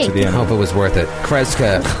than you did okay. to the I enemy. hope it was worth it.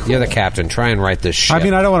 Kreska, you're the captain. Try and write this shit. I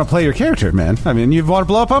mean, I don't want to play your character, man. I mean, you want to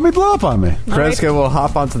blow up on me? Blow up on me. Kreska will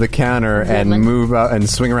hop onto the counter and Woman. move out and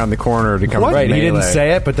swing around the corner to come Right, he didn't melee.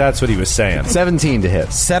 say it, but that's what he was saying. 17 to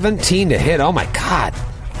hit. 17 to hit. Oh my god.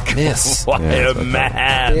 Miss. What a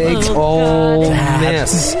man. Big old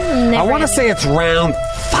miss. I want to ending. say it's round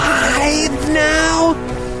 5 now.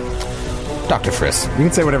 Dr. Frisk. You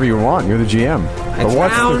can say whatever you want. You're the GM. But It's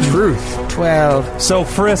what's round the truth? 12. So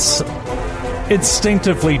Frisk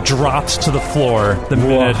instinctively drops to the floor the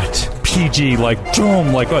minute PG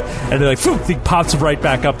boom, what? And then poof, he pops right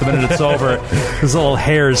back up the minute it's over. His little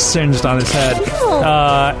hair's singed on his head,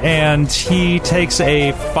 and he takes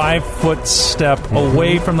a 5-foot step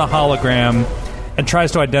away from the hologram and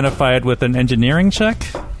tries to identify it with an engineering check.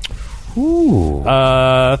 Ooh.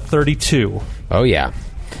 32. Oh, yeah.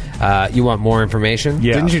 You want more information?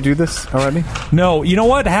 Yeah. Didn't you do this already? No, you know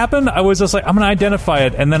what happened? I was just like, I'm going to identify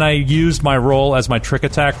it, and then I used my roll as my trick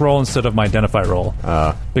attack roll instead of my identify roll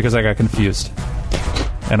because I got confused,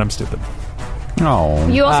 and I'm stupid. Oh.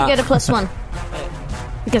 You also get a +1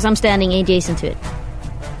 because I'm standing adjacent to it.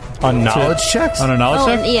 On knowledge checks? On a knowledge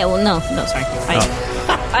check? Yeah, well, no, sorry.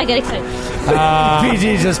 I get excited.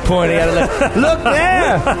 PG's just pointing at it like, look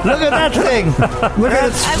there! Look at that thing! Look at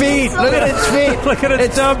its feet! Look at its feet! Look at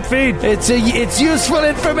its dumb feet! It's useful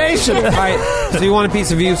information! All right, so you want a piece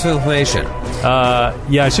of useful information?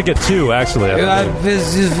 Yeah, I should get 2, actually. He wants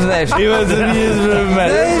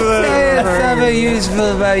something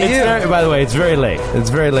useful about you. By the way, it's very late. It's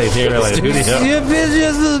very late here.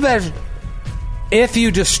 If you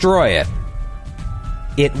destroy it,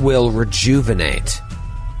 it will rejuvenate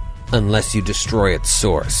unless you destroy its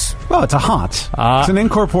source. Well, it's a haunt. It's an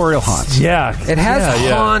incorporeal haunt. Yeah. It has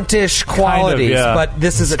hauntish qualities, yeah. but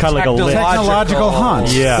this is a Kinda like a lich. Technological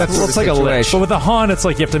haunt. Yeah. That's like a lich. But with a haunt, it's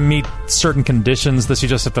like you have to meet certain conditions. This you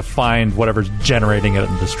just have to find whatever's generating it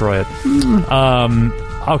and destroy it.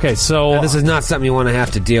 Okay, so... Now, this is not something you want to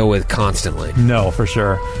have to deal with constantly. No, for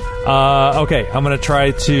sure. Okay, I'm going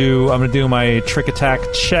to do my trick attack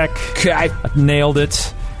check. Okay. Nailed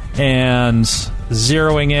it. And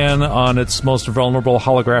zeroing in on its most vulnerable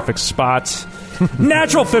holographic spot.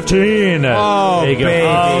 Natural 15! Oh, there you go.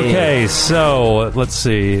 baby. Okay, so let's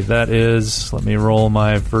see. That is... Let me roll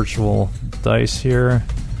my virtual dice here.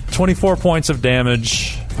 24 points of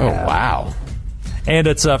damage. Oh, wow. And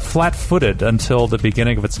it's flat-footed until the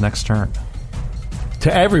beginning of its next turn.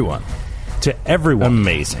 To everyone. To everyone.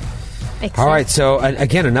 Amazing. All right, so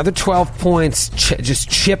again, another 12 points, just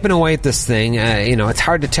chipping away at this thing. It's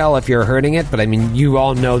hard to tell if you're hurting it, but I mean, you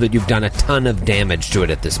all know that you've done a ton of damage to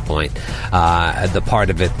it at this point. The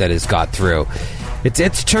part of it that has got through. It's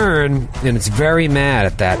its turn, and it's very mad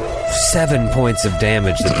at that 7 points of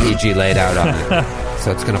damage that PG laid out on it.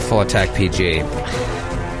 So it's going to full attack PG.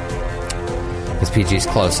 Because PG's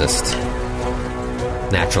closest.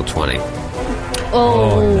 Natural 20.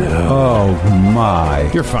 Oh. Oh,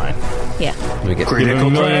 my. You're fine. Yeah. We get Critical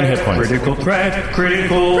million hit points. Critical threat.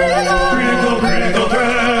 Critical threat.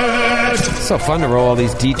 so fun to roll all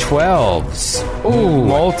these D12s. Ooh,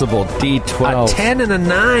 multiple D12s. A 10 and a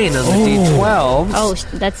 9 on the D12s. Oh,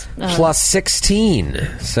 that's... Plus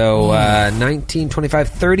 16. So 19, 25,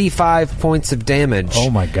 35 points of damage. Oh,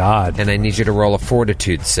 my God. And I need you to roll a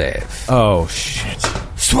fortitude save. Oh, shit.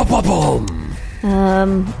 Swap-a-boom!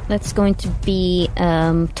 That's going to be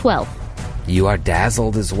 12. You are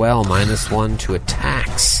dazzled as well. -1 to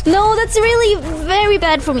attacks. No, that's really very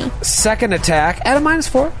bad for me. Second attack at a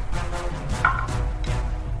 -4.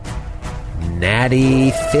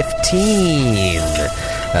 Natty 15.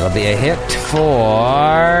 That'll be a hit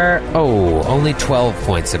for... only 12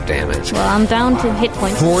 points of damage. Well, I'm down to hit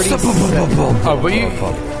points. 47. Oh, but you...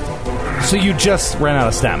 So you just ran out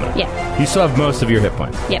of stamina? Yeah. You still have most of your hit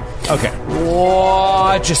points? Yeah. Okay.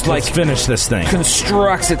 Whoa, it just Let's finish this thing.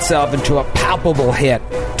 constructs itself into a palpable hit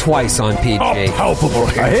twice on PG. Palpable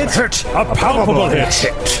hit. A hit? A palpable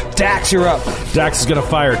hit. Dax, you're up. Dax is going to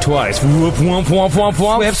fire twice. Whoop, whoomp, whoomp, whoomp,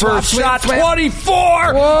 whoomp. Swift, First swift, shot, swift.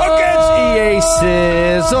 24 against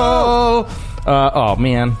EA Sizzle. Oh,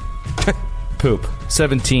 man. Poop.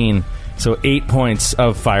 17. So 8 points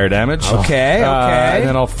of fire damage. Okay. And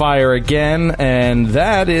then I'll fire again, and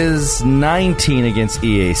that is 19 against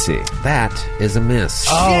EAC. That is a miss.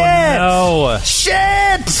 Oh, no.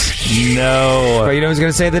 Shit! No. But you know who's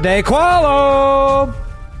going to save the day? Qualo!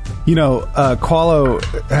 You know, Qualo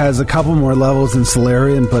has a couple more levels than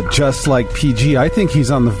Solarian, but just like PG, I think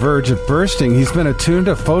he's on the verge of bursting. He's been attuned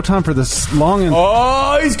to Photon for this long and...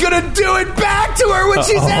 Oh, he's going to do it back to her when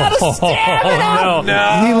she's out of stamina!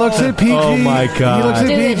 No. He looks at PG. Oh, my God. He looks at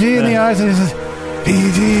Do it. PG in the eyes and he says,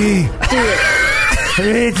 PG. Do it.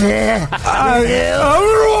 I'm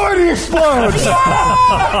going to explode.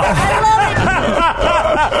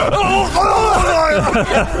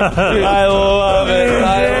 I love it.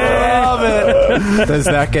 I love it. Does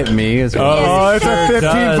that get me as well? Oh, it's a Sure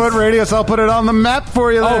 15-foot radius. I'll put it on the map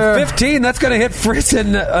for you there. 15. That's going to hit Fritz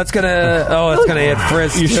and... it's going to hit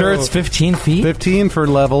Fritz. You too. sure it's 15 feet? 15 for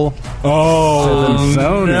level. Oh,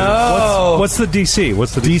 Zone. No. What's the DC?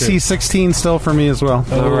 What's the DC 16 still for me as well.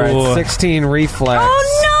 All right. 16 reflex.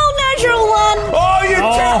 Oh, no, natural one. Oh, you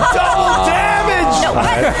took double damage!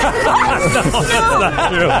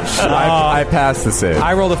 I passed the save.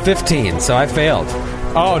 I rolled a 15, so I failed.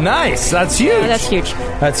 Oh, nice. That's huge. Oh, that's huge.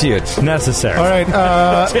 That's huge. necessary. All right,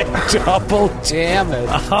 Double damage.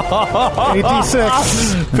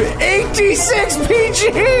 86. 86 PG!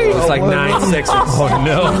 It's like 9 sixes. Oh,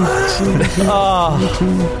 no.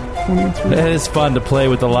 It is fun to play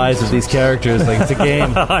with the lives of these characters. Like, it's a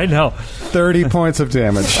game. I know. 30 points of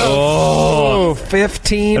damage. Oh,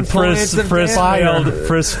 15 And points of damage.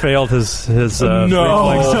 Frisk failed his reflex.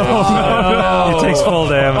 No. It's takes full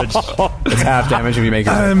damage. It's half damage if you make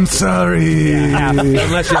it. I'm sorry.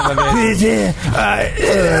 Unless you have a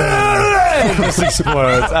It just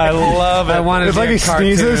explodes. I love it. I wanted It's like he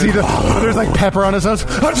sneezes. There's like pepper on his nose.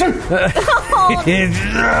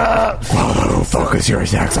 Qualo, focus your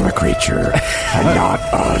attacks on the creature and not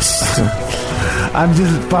us. I'm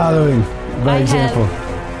just following by I example.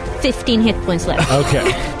 have 15 hit points left.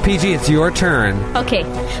 Okay. PG, it's your turn. Okay.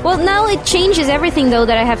 Well, now it changes everything though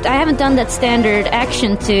that I haven't done that standard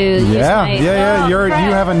action to use Yeah, my... yeah. Oh, You crap.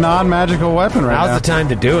 have a non-magical weapon right now. Now's the time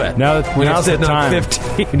to do it. Now, When now's you're the sitting on time.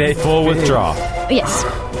 15 Full withdrawal. Yes.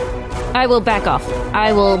 I will back off.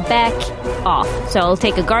 So I'll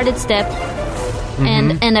take a guarded step,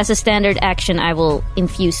 and as a standard action, I will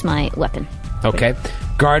infuse my weapon. Okay.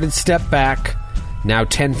 Guarded step back. Now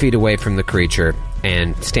 10 feet away from the creature.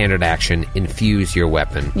 And standard action, infuse your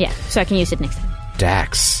weapon. Yeah, so I can use it next time.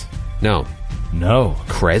 Dax. No.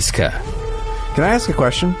 Kreska. Can I ask a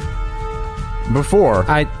question? Before,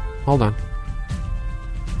 Hold on.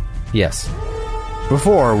 Yes. when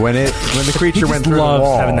the creature went through the Loves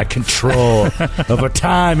wall, having that control over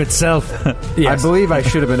time itself. I believe I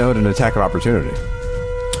should have been owed an attack of opportunity.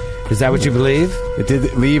 Is that what you believe? It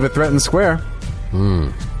did leave a threatened square.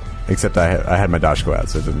 Except I had my dash go out,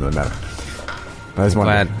 so it didn't really matter. I just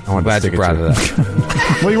wanted to Glad stick you brought to it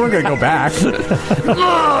up. Well, you weren't going to go back.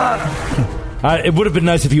 It would have been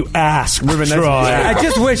nice if you asked, Troy. I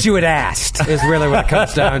just wish you had asked, is really what it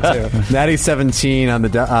comes down to. Natty 17 on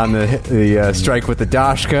the strike with the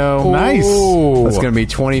Dashko. Nice. That's going to be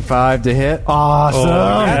 25 to hit. Awesome.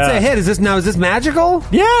 That's a hit. Is this magical?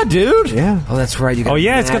 Yeah, dude. Yeah. Oh, that's right. You got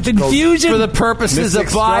It's got the magical- infusion. For the purposes Mystic of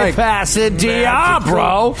strike. bypassing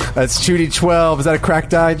Diablo. That's 2d12. Is that a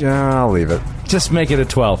cracked die? I'll leave it. Just make it a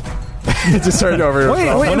 12. Just turned over. Wait,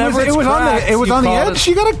 it Whenever was on cracked, the you edge. call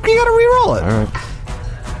You gotta re-roll it. All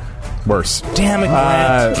right. Worse. Damn it,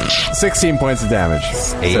 Grant. 16 points of damage.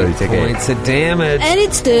 8 So you take 8. points of damage. And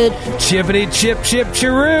it's dead. Chippity chip chip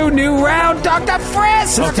chiroo. New round, Dr.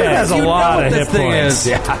 Frisk. Okay, that's a You know lot what of this hit thing points. is.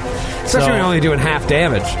 Yeah. Especially when you're only doing half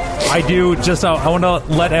damage. I do just. I want to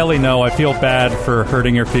let Ellie know I feel bad for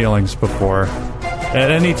hurting your feelings before, at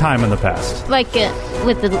any time in the past. Like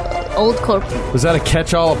with the old corp. Was that a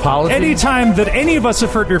catch-all apology? Anytime that any of us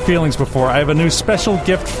have hurt your feelings before, I have a new special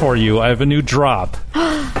gift for you. I have a new drop.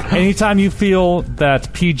 Anytime you feel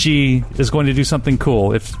that PG is going to do something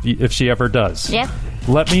cool, if she ever does, Yeah.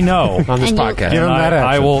 let me know. On this And you- podcast. Give him that I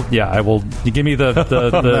action. will. Yeah, I will. You give me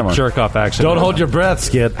the one. jerk off action. Don't hold your breath,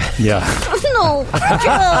 Skid. Yeah. No.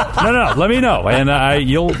 No. Let me know, and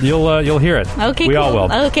you'll hear it. Okay, we cool. all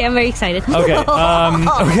will. Okay, I'm very excited. Okay.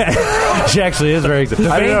 Okay. She actually is very excited.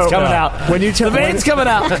 The I don't vein's know. coming out. When you The vein's coming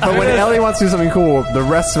out. But when Ellie wants to do something cool, the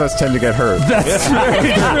rest of us tend to get hurt. That's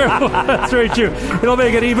very true. That's very true. It'll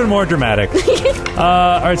make it even more dramatic.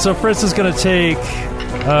 All right, so Frisk is going to take...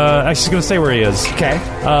 actually, he's going to stay where he is. Okay.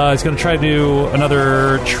 He's going to try to do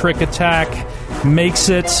another trick attack. Makes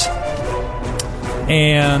it.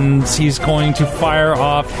 And he's going to fire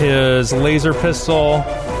off his laser pistol.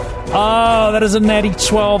 Oh, that is a natty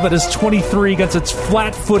 12. That is 23 against its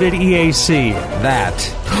flat-footed EAC.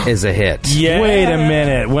 That is a hit. Yeah. Wait a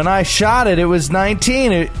minute. When I shot it, it was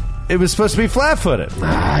 19. It was supposed to be flat-footed.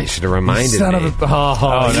 I should have reminded Son me. of a...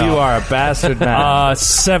 Oh, no. you are a bastard, man.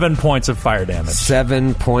 7 points of fire damage.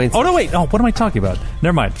 7 points. Oh no! Wait. Oh, what am I talking about?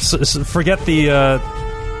 Never mind. Forget the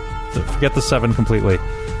 7 completely.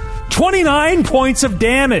 29 points of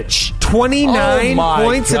damage. 29 Oh my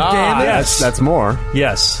points God. of damage. Yes. That's more.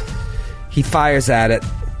 Yes. He fires at it,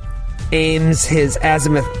 aims his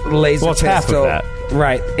azimuth laser Well, it's half of pistol. that.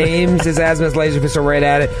 Right. Aims his azimuth laser pistol right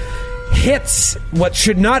at it. Hits what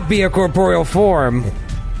should not be a corporeal form,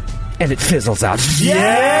 and it fizzles out.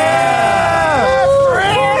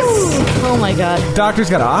 Oh my god. Doctor's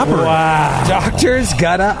got to operate. Wow. Doctor's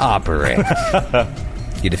gotta operate.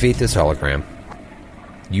 You defeat this hologram.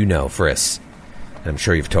 You know, Frisk, and I'm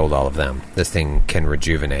sure you've told all of them, this thing can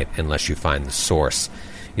rejuvenate unless you find the source.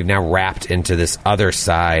 You've now wrapped into this other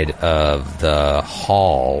side of the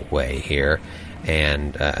hallway here,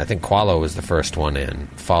 and I think Qualo was the first one in,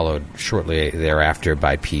 followed shortly thereafter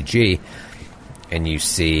by PG, and you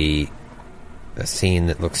see a scene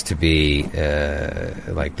that looks to be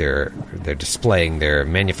like they're displaying their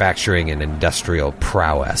manufacturing and industrial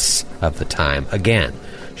prowess of the time, again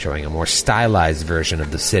showing a more stylized version of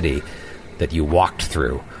the city that you walked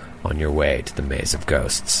through on your way to the Maze of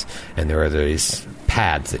Ghosts. And there are these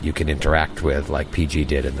pads that you can interact with like PG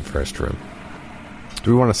did in the first room. Do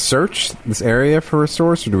we want to search this area for a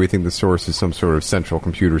source, or do we think the source is some sort of central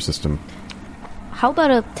computer system? How about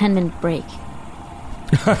a 10-minute break?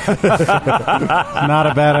 Not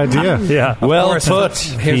a bad idea. Yeah. Well put.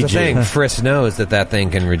 Here's the thing. Friss knows that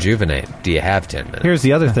thing can rejuvenate. Do you have 10 minutes? Here's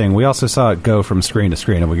the other thing. We also saw it go from screen to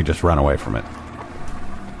screen, and we could just run away from it.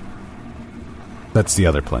 That's the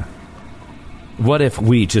other plan. What if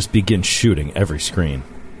we just begin shooting every screen?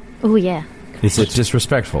 Oh, yeah. Is it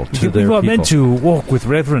disrespectful to We their are people? meant to walk with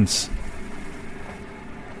reverence.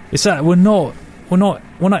 It's that we're not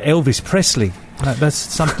Elvis Presley. That's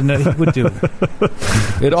something that he would do.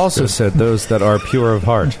 It also said those that are pure of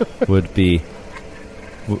heart would be.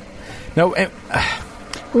 No,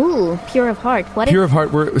 Ooh, pure of heart. What pure if, of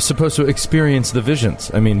heart. We're supposed to experience the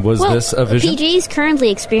visions. I mean, was this a vision? PG is currently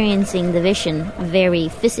experiencing the vision very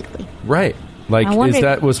physically. Right. Like, I wonder is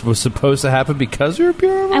that was supposed to happen because you're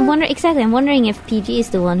pure of heart? I'm wondering if PG is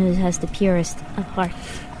the one who has the purest of heart.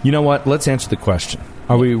 You know what? Let's answer the question.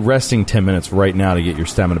 Are we resting 10 minutes right now to get your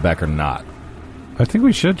stamina back or not? I think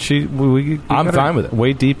we should. I'm got fine with it.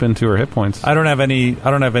 Way deep into her hit points. I don't have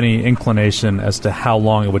any inclination as to how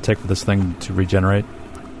long it would take for this thing to regenerate.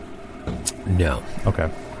 No. Okay.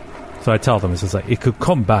 So I tell them, it's just like, it could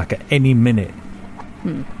come back at any minute.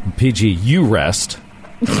 PG, you rest.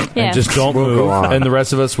 Yeah. And just don't We'll move, go on. and the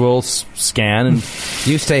rest of us will scan. And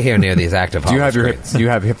You stay here near these active Do you have screens. do you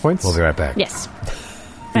have hit points? We'll be right back. Yes.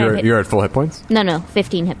 You're at full hit points? No,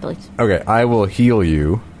 15 hit points. Okay, I will heal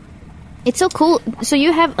you. It's so cool. So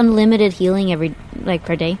you have unlimited healing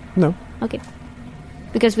per day? No. Okay.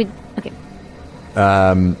 Because okay.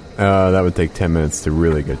 That would take 10 minutes to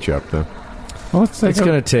really get you up, though. Well, let's take it's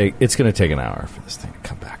gonna take an hour for this thing to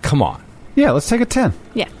come back. Come on, Yeah, let's take a 10.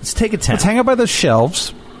 Yeah. let's take a 10. Let's hang out by the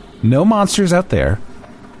shelves. No monsters out there.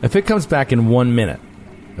 If it comes back in 1 minute,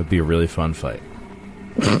 it'd be a really fun fight.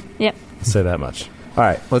 Yep. I'll say that much. All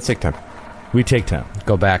right, let's take 10. We take 10.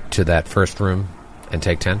 Go back to that first room and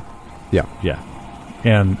take 10. Yeah. Yeah.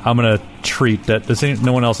 And I'm going to treat that.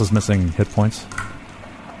 No one else is missing hit points?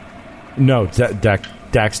 No,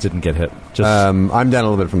 Dax didn't get hit. Just I'm down a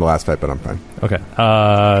little bit from the last fight, but I'm fine. Okay.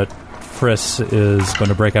 Friss is going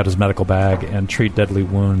to break out his medical bag and treat deadly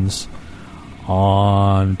wounds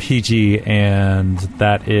on PG, and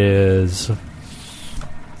that is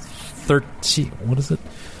 13. What is it?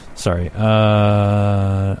 Sorry.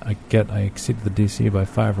 I exceeded the DC by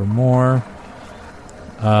 5 or more.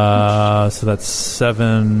 So that's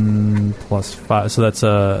 7 plus 5. So that's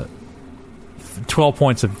 12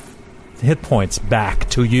 points of hit points back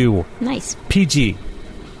to you. Nice. PG.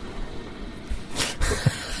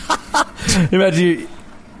 imagine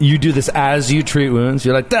you do this as you treat wounds.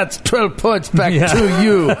 You're like, that's 12 points back to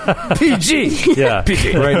you. PG. Yeah.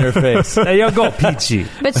 PG. Right in her face. There you go, PG.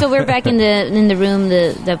 But so we're back in the room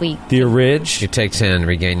that we... The Ridge. You take 10,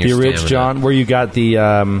 regain your The Ridge, stamina. John, where you got the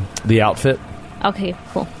outfit. Okay,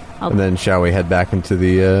 cool. And then shall we head back into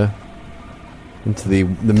the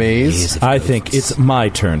maze? I think it's my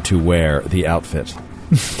turn to wear the outfit.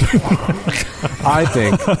 I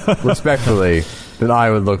think, respectfully, that I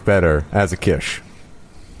would look better as a Kish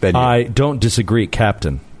than you. I don't disagree,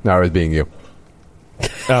 Captain. No, I was being you.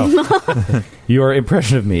 Oh. Your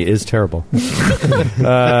impression of me is terrible.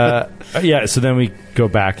 Yeah, so then we go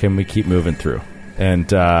back and we keep moving through. And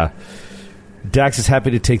Dax is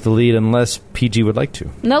happy to take the lead unless PG would like to.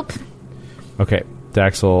 Nope. Okay,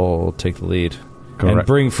 Dax will take the lead. Go right.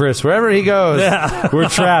 Bring Frisk wherever he goes. Yeah. We're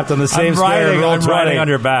trapped on the same square. I'm riding on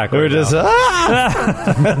your back. We're right just now.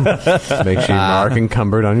 Make sure you mark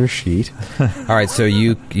encumbered on your sheet. All right, so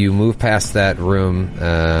you move past that room,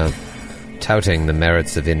 touting the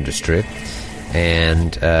merits of industry,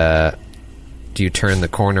 and do you turn the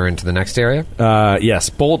corner into the next area?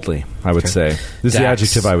 yes, boldly, I would say. This is the Dax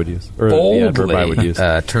adjective I would use. Or the adverb I would boldly use.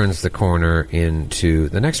 turns the corner into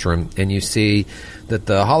the next room, and you see that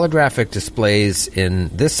the holographic displays in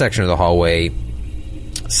this section of the hallway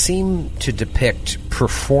seem to depict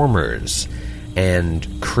performers and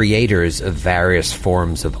creators of various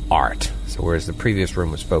forms of art. So whereas the previous room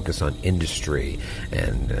was focused on industry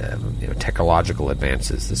and technological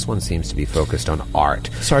advances, this one seems to be focused on art.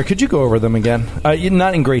 Sorry, could you go over them again?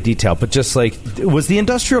 Not in great detail, but just like, was the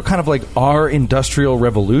industrial kind of like our industrial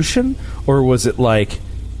revolution? Or was it like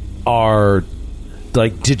our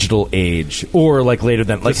like digital age? Or like later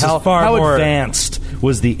than, like This is how far more advanced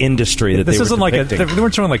was the industry that This they were isn't like depicting? they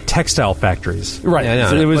weren't showing like textile factories. Right. Yeah,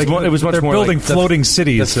 So no. it was Like, it was much they're more building like floating The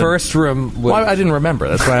cities. first room was... Well, I didn't remember.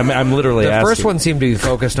 That's why I'm literally The asking. first one seemed to be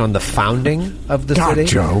focused on the founding of the God, city.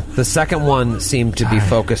 Joe. The second one seemed to be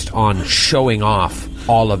focused on showing off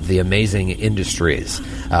all of the amazing industries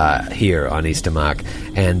here on Eastermark.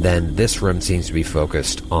 And then this room seems to be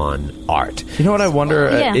focused on art. You know what I wonder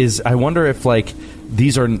Yeah. is I wonder if like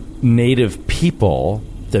these are native people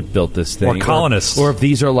that built this thing, Or colonists. or if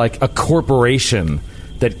these are like a corporation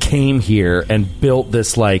that came here and built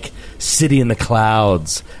this like city in the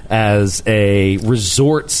clouds as a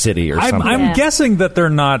resort city or something. I'm guessing that they're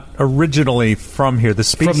not originally from here. The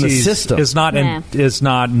species From the system. is not is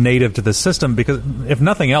not native to the system because, if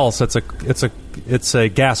nothing else, it's a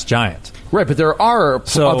gas giant. Right, but there are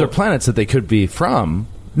other planets that they could be from.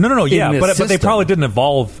 No, yeah, but they system. probably didn't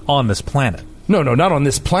evolve on this planet. No, not on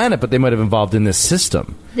this planet, but they might have evolved in this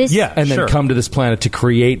system. Yeah, and then sure. come to this planet to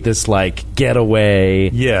create this like getaway.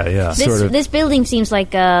 Yeah. This building seems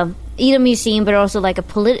like either a museum, but also like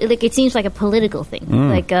it seems like a political thing,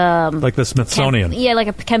 like the Smithsonian. like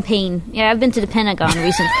a campaign. Yeah, I've been to the Pentagon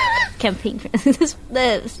recently. Campaign.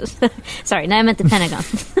 Sorry, now I meant the Pentagon.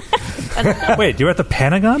 Wait, you were at the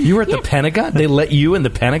Pentagon? You were at the Pentagon? They let you in the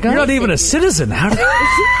Pentagon? You're not even a citizen. How did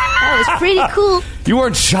That was pretty cool. You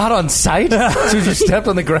weren't shot on sight? So you stepped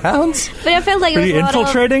on the grounds? But I felt like it Were was you a lot of-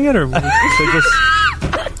 infiltrating it, or they just...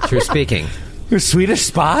 She was speaking. You're a Swedish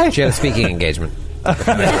spy? She had a speaking engagement. The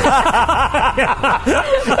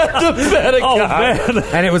Pentagon. Oh, man.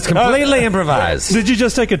 And it was completely improvised. Did you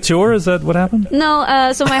just take a tour? Is that what happened?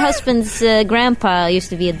 No, so my husband's grandpa used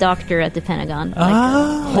to be a doctor at the Pentagon.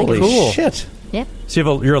 Holy shit. Yep.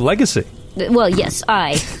 So you're a legacy. Well, yes,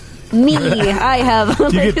 I have.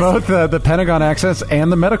 You get both the Pentagon access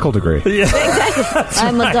and the medical degree.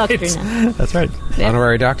 I'm a doctor now. That's right.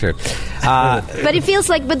 Honorary doctor. But it feels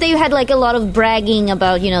like, they had like a lot of bragging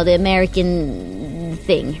about, the American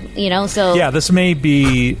thing, so. Yeah, this may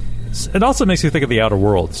be... It also makes you think of The Outer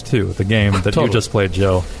Worlds, too, the game that you just played,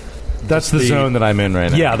 Joe. That's the zone that I'm in right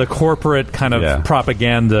now. Yeah, the corporate kind of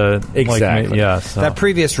propaganda. Exactly. So. That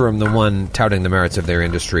previous room, the one touting the merits of their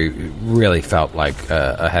industry, really felt like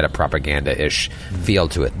had a propaganda-ish feel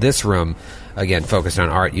to it. This room, again, focused on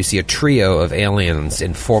art, you see a trio of aliens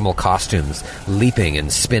in formal costumes leaping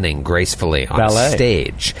and spinning gracefully on Ballet. a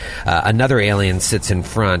stage. Another alien sits in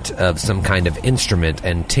front of some kind of instrument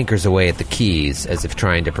and tinkers away at the keys as if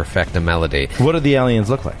trying to perfect the melody. What do the aliens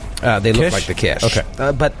look like? They Kish? look like the Kish. Okay.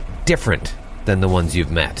 But different than the ones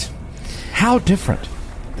you've met. How different?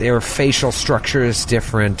 Their facial structure is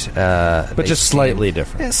different, But just slightly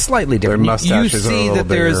different. Yeah, slightly different. Their mustaches you are a see little that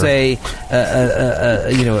there is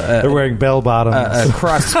They're wearing bell bottoms. a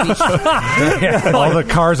cross species. All the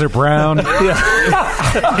cars are brown.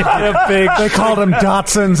 big. They called them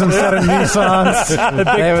Datsuns instead of Nissans.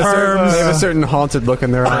 They have a certain haunted look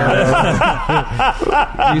in their eyes.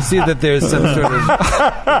 You see that there's some sort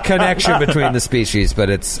of connection between the species, but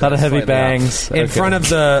it's Not a heavy slightly off. bangs. In front of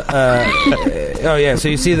the. So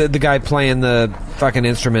you see the guy playing the fucking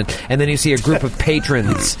instrument, and then you see a group of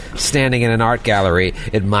patrons standing in an art gallery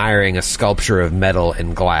admiring a sculpture of metal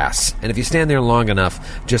and glass. And if you stand there long enough,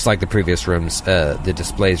 just like the previous rooms, the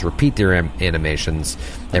displays repeat their animations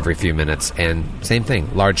every few minutes. And same thing,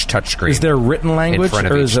 large touchscreen. Is there written language, in front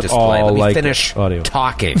of or each is it display? all Let me like finish audio?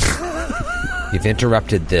 talking. You've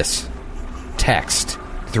interrupted this text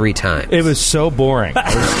 3 times. It was so boring.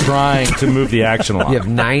 I was trying to move the action along. You have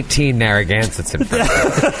 19 Narragansetts in front of you.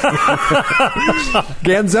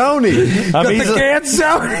 Ganzoni. I'm The easily,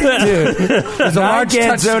 Ganzoni! Dude, there's a large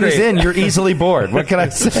zone is touchscreen. in. You're easily bored. What can I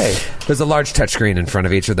say? There's a large touchscreen in front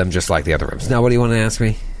of each of them, just like the other rooms. Now, what do you want to ask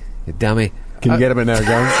me? You dummy. Can you get him in there,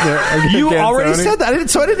 guns? You already said that,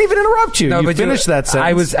 so I didn't even interrupt you. You but finished that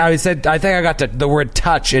sentence. I think I got the word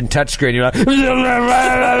touch in touchscreen. You're like,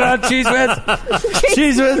 cheese whiz.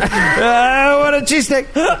 Cheese whiz. What a cheese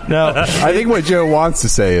stick. No. I think what Joe wants to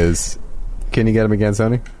say is, can you get him a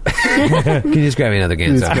Ganzoni? Can you just grab me another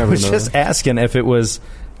Just Ganzo? grab I was another. just asking if it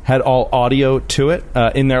had all audio to it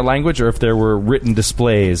in their language, or if there were written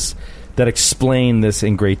displays that explain this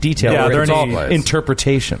in great detail, Yeah, or there if it's are all any-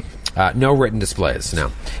 interpretation. No written displays.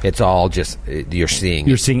 No, it's all just you're seeing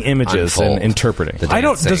images unfold and interpreting. the I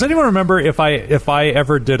don't. dancing. Does anyone remember if I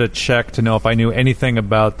ever did a check to know if I knew anything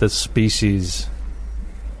about this species?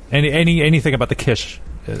 Anything about the Kish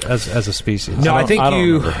as a species? No, I think I don't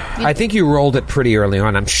you. remember. I think you rolled it pretty early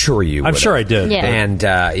on. I'm sure you. I'm would've. sure I did. Yeah. And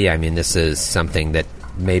I mean, this is something that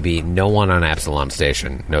maybe no one on Absalom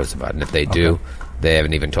Station knows about, and if they do, they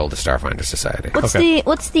haven't even told the Starfinder Society. What's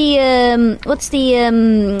the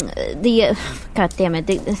God damn it,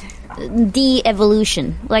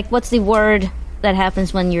 de-evolution? Like, what's the word that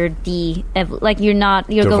happens when you're you're going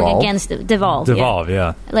Devolve? against it? Devolve. Devolve.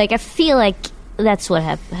 Yeah. Like, I feel like that's what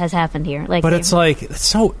has happened here. Like, But it's like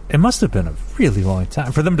it must have been a really long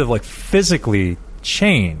time for them to like physically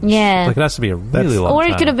change. Yeah. Like it has to be a really long or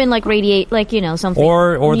time. it could have been like radiate, like something.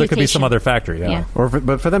 or there could be some mutation. other factor. Yeah.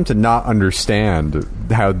 But for them to not understand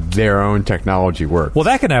how their own technology works. Well,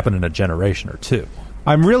 that can happen in a generation or two.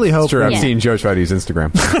 I'm really hoping. Sure, I've Yeah. seen Joe try to use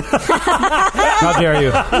Instagram. How dare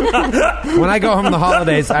you? When I go home on the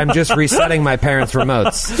holidays, I'm just resetting my parents'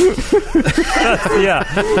 remotes.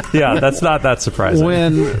 Yeah, that's not that surprising.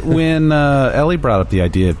 When Ellie brought up the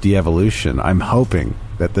idea of de-evolution, I'm hoping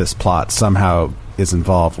that this plot somehow is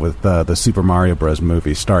involved with the Super Mario Bros.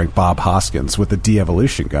 Movie starring Bob Hoskins with the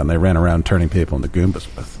de-evolution gun they ran around turning people into Goombas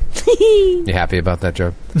with. You happy about that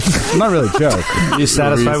joke? Not really a joke. You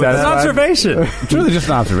satisfied with It's an that? observation. It's really just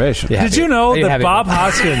an observation. Yeah. Did you know Are you that happy Bob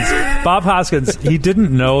about Hoskins, he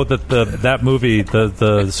didn't know that that movie,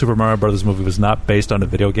 the Super Mario Brothers movie, was not based on a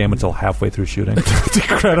video game until halfway through shooting. It's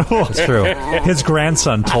incredible. It's true. His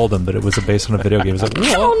grandson told him that it was based on a video game. He was like,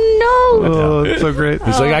 "What?" Oh no! Oh, it's so great.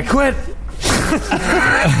 He's like, I quit.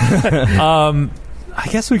 I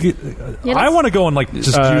guess we could. Yeah, I let's- want to go and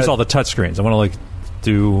just use all the touchscreens. I want to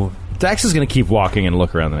do. Dax is going to keep walking and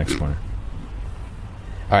look around the next corner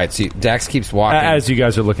All right, so Dax keeps walking. as you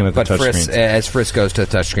guys are looking at the But touch Frisk, screens. as Frisk goes to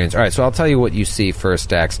the touchscreens. All right, so I'll tell you what you see first,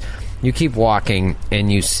 Dax. You keep walking,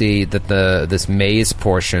 and you see that this maze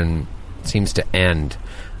portion seems to end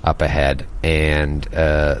up ahead, and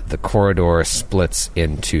the corridor splits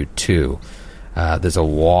into two. There's a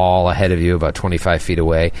wall ahead of you, about 25 feet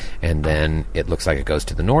away, and then it looks like it goes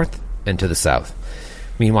to the north and to the south.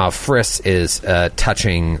 Meanwhile, Frisk is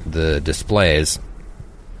touching the displays,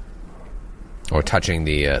 or touching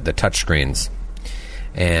the touchscreens.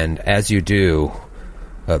 And as you do,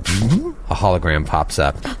 a hologram pops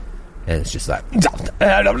up, and it's just like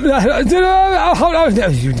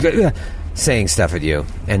saying stuff at you.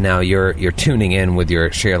 And now you're tuning in with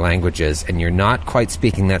your share languages, and you're not quite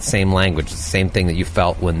speaking that same language. It's the same thing that you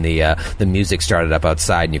felt when the music started up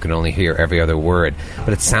outside, and you can only hear every other word.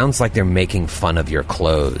 But it sounds like they're making fun of your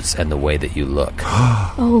clothes and the way that you look.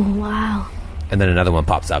 Oh wow! And then another one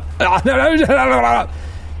pops up.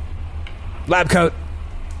 Lab coat.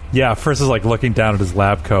 Yeah, first is looking down at his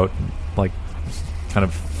lab coat, and, kind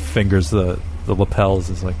of fingers the lapels.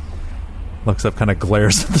 Is looks up, kind of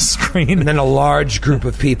glares at the screen. And then a large group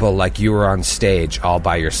of people, like you were on stage all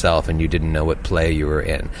by yourself and you didn't know what play you were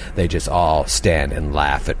in. They just all stand and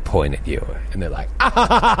laugh and point at you. And they're like, ah, ha,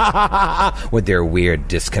 ha, ha, ha, ha, with their weird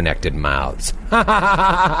disconnected mouths.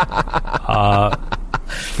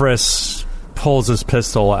 Frisk pulls his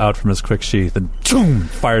pistol out from his quick sheath and boom,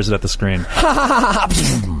 fires it at the screen.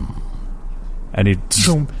 And he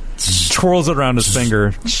twirls it around his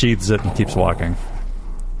finger, sheathes it, and keeps walking.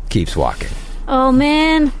 Keeps walking. Oh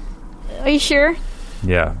man, are you sure?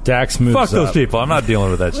 Yeah. Dax moves Fuck those up. people. I'm not dealing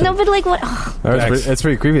with that shit. No, but what? Oh, It's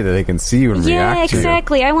pretty creepy that they can see you and yeah, react to you.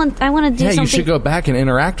 exactly. I want to do Yeah, something. you should go back and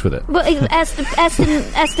interact with it. But as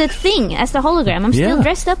the thing, as the hologram, I'm still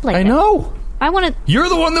dressed up like I that. know. I want to. You're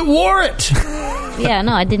the one that wore it. Yeah,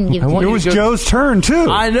 no, I didn't give it to want It you. was Go- Joe's turn, too.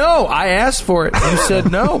 I know. I asked for it. You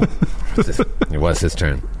said no. It was his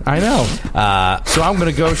turn. I know. So I'm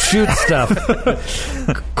going to go shoot stuff.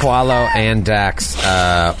 Qualo and Dax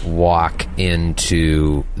walk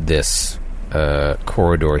into this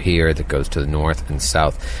corridor here that goes to the north and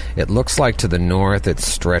south. It looks like to the north it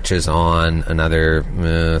stretches on another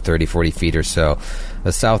 30, 40 feet or so.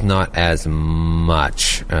 The south, not as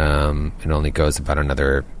much. It only goes about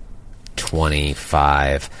another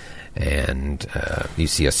 25, and you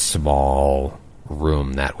see a small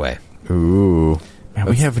room that way. Ooh. Man,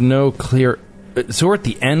 we have no clear... So we're at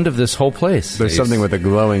the end of this whole place. There's something with a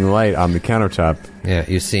glowing light on the countertop. Yeah,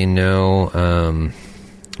 you see no...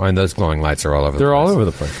 and those glowing lights are all over the place. They're all over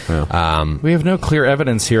the place. Yeah. We have no clear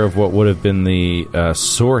evidence here of what would have been the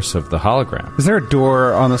source of the hologram. Is there a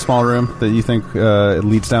door on the small room that you think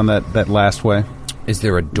leads down that last way? Is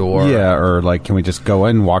there a door? Yeah, or can we just go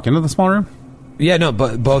in and walk into the small room? Yeah, no,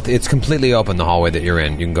 but both. It's completely open, the hallway that you're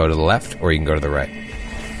in. You can go to the left or you can go to the right.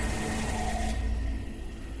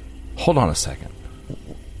 Hold on a second.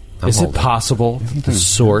 I'm Is it holding. possible the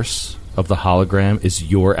source of the hologram is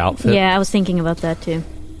your outfit? Yeah, I was thinking about that too.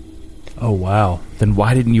 Oh, wow. Then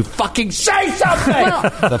why didn't you fucking say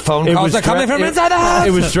something? The phone It calls was are coming dre- from it- inside the house.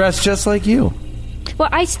 It was dressed just like you. Well,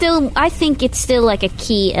 I think it's still a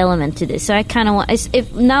key element to this. So I kind of want.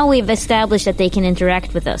 If now we've established that they can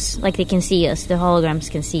interact with us, like they can see us, the holograms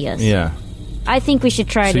can see us. Yeah. I think we should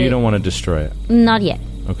try So to. you don't want to destroy it? Not yet.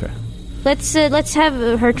 Okay. Let's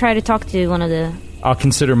have her try to talk to one of the. I'll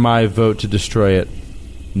consider my vote to destroy it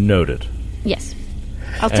noted. Yes,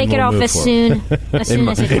 I'll And take it we'll off move as forward. soon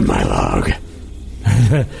as it comes. My log.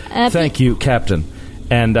 Thank you, Captain.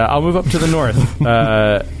 And I'll move up to the north,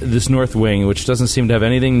 this north wing, which doesn't seem to have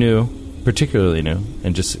anything new, particularly new,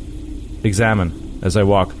 and just examine as I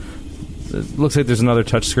walk. It looks like there's another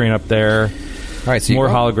touchscreen up there. All right, so more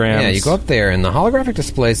you go, holograms. Yeah, you go up there, and the holographic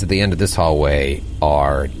displays at the end of this hallway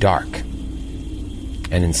are dark.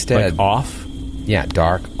 And instead... Like off? Yeah,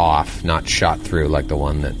 dark, off, not shot through like the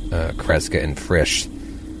one that Kreska and Frisch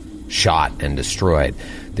shot and destroyed.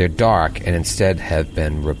 They're dark and instead have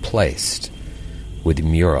been replaced with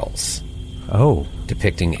murals. Oh.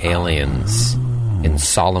 Depicting aliens in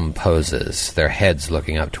solemn poses, their heads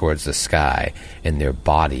looking up towards the sky, and their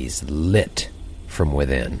bodies lit from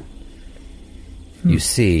within. You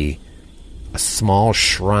see a small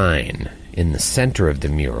shrine in the center of the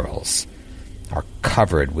murals are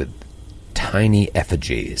covered with tiny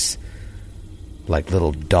effigies, like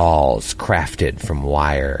little dolls crafted from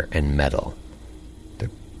wire and metal.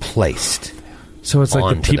 They're placed. So it's like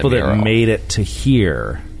the onto people that mural. made it to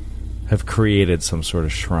here have created some sort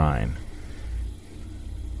of shrine.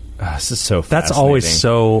 This is so That's fascinating.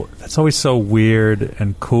 always so weird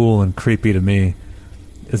and cool and creepy to me.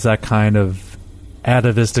 Is that kind of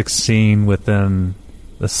atavistic scene within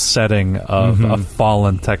the setting of a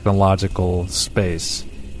fallen technological space.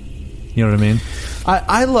 You know what I mean?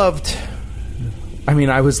 I loved... I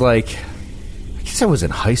mean, I was like... I guess I was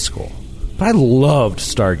in high school. But I loved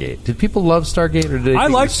Stargate. Did people love Stargate? Or did they I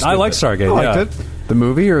think it like was stupid? Stargate. I Yeah. liked it. The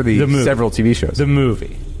movie or the movie. several TV shows? The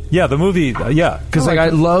movie. Yeah, the movie. Yeah, Because I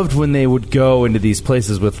loved when they would go into these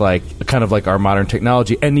places with like kind of like our modern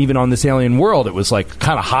technology, and even on this alien world, it was like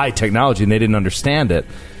kind of high technology, and they didn't understand it.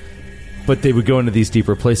 But they would go into these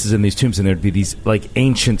deeper places in these tombs, and there'd be these like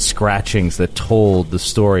ancient scratchings that told the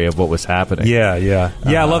story of what was happening. Yeah.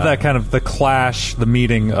 I love that kind of the clash, the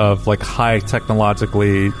meeting of like high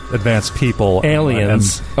technologically advanced people,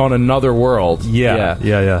 Aliens on another world.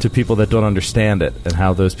 Yeah. To people that don't understand it, and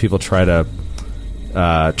how those people try to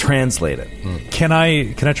translate it. Can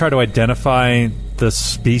I try to identify the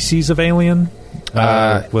species of alien?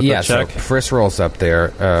 With yeah, a check? so Frisk rolls up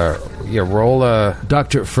there. Roll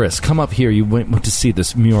Dr. Frisk, come up here. You went to see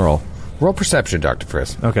this mural. roll perception, Dr.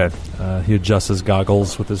 Frisk. Okay. He adjusts his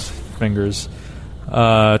goggles with his fingers.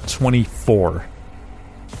 24.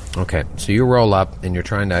 Okay, so you roll up and you're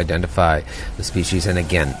trying to identify the species, and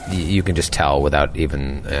again, you can just tell without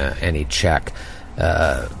even any check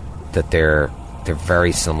that they're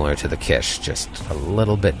very similar to the Kish, just a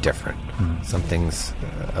little bit different. Something's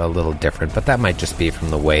a little different, but that might just be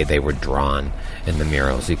from the way they were drawn in the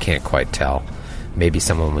murals. You can't quite tell. Maybe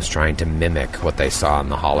someone was trying to mimic what they saw in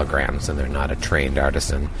the holograms, and they're not a trained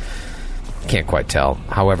artisan. Can't quite tell.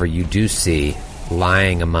 However, you do see,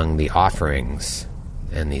 lying among the offerings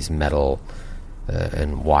and these metal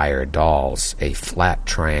and wire dolls, a flat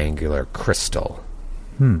triangular crystal.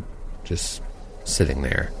 Just sitting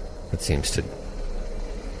there. It seems to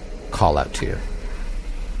call out to you.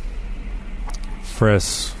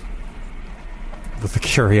 Frisk, with the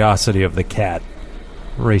curiosity of the cat,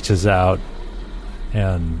 reaches out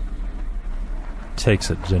and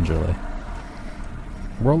takes it gingerly.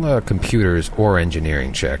 Roll a computers or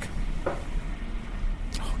engineering check.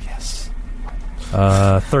 Oh, yes.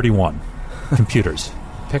 31. Computers.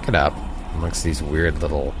 Pick it up amongst these weird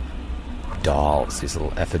little dolls, these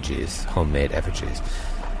little effigies, homemade effigies.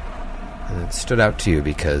 And it stood out to you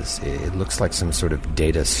because it looks like some sort of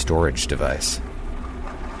data storage device.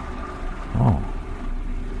 Oh.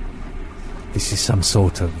 This is some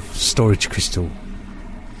sort of storage crystal.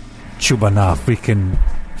 Chubanah, if we can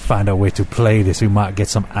find a way to play this, we might get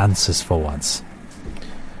some answers for once.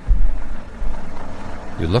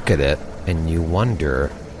 You look at it and you wonder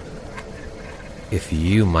if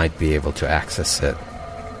you might be able to access it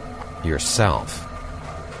yourself.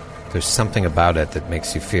 There's something about it that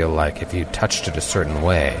makes you feel like if you touched it a certain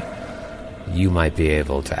way, you might be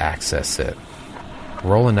able to access it.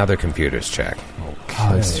 Roll another computers check.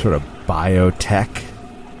 Oh, it's sort of biotech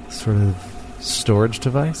sort of storage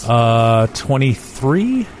device?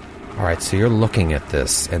 23? All right, so you're looking at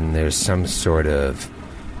this, and there's some sort of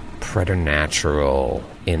preternatural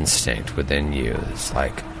instinct within you. It's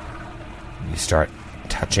like you start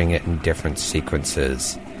touching it in different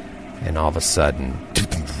sequences, and all of a sudden,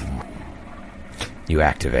 you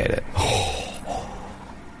activate it.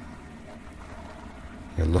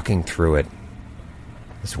 You're looking through it,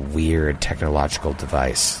 this weird technological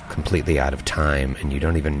device, completely out of time, and you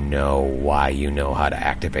don't even know why you know how to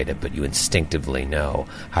activate it, but you instinctively know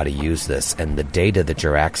how to use this. And the data that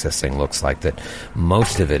you're accessing looks like that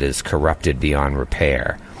most of it is corrupted beyond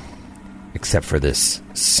repair, except for this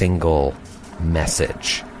single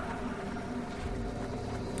message.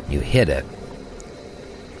 You hit it,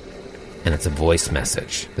 and it's a voice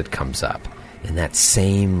message that comes up in that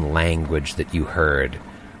same language that you heard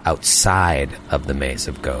outside of the Maze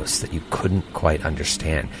of Ghosts that you couldn't quite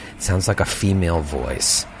understand. It sounds like a female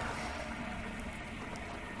voice.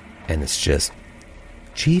 And it's just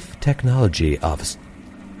Chief Technology Officer,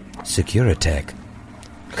 Securitech,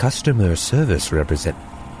 Customer Service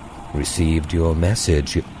received your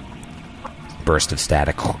message. Burst of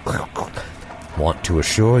static. Want to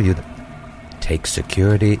assure you that take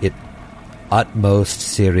security it utmost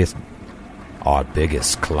serious. Our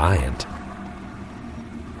biggest client.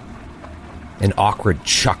 An awkward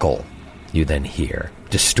chuckle you then hear,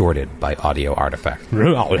 distorted by audio artifact.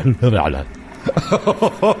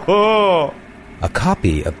 A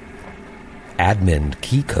copy of admin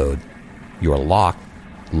key code your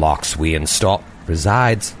locks we install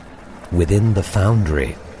resides within the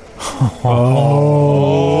foundry. Oh,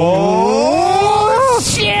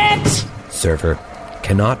 shit! Server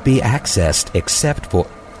cannot be accessed except for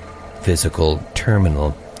physical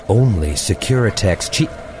terminal. Only Securitech's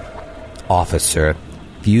chief officer,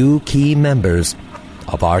 few key members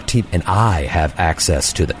of our team, and I have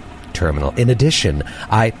access to the terminal. In addition,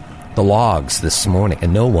 the logs this morning,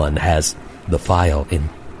 and no one has the file in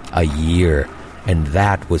a year, and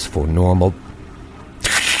that was for normal.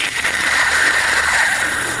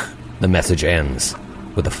 The message ends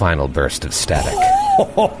with a final burst of static.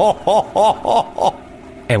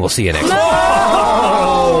 And we'll see you next time.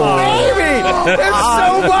 Oh, baby! There's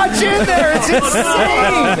so much in there. It's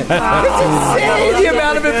insane. It's insane the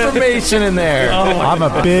amount of information in there. I'm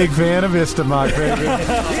a big fan of Istamok, baby.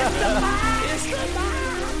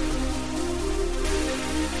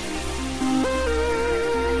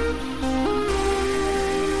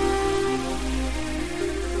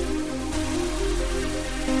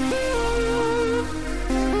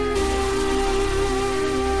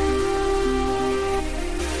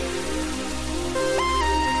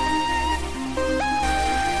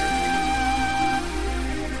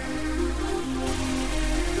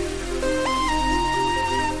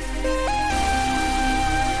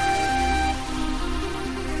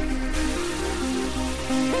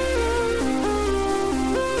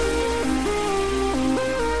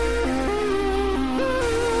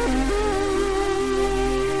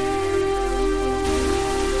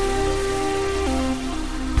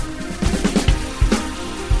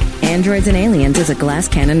 Androids and Aliens is a Glass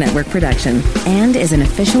Cannon Network production and is an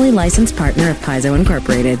officially licensed partner of Paizo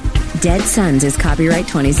Incorporated. Dead Suns is copyright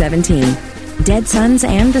 2017. Dead Suns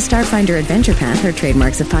and the Starfinder Adventure Path are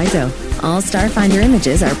trademarks of Paizo. All Starfinder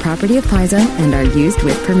images are property of Paizo and are used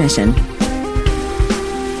with permission.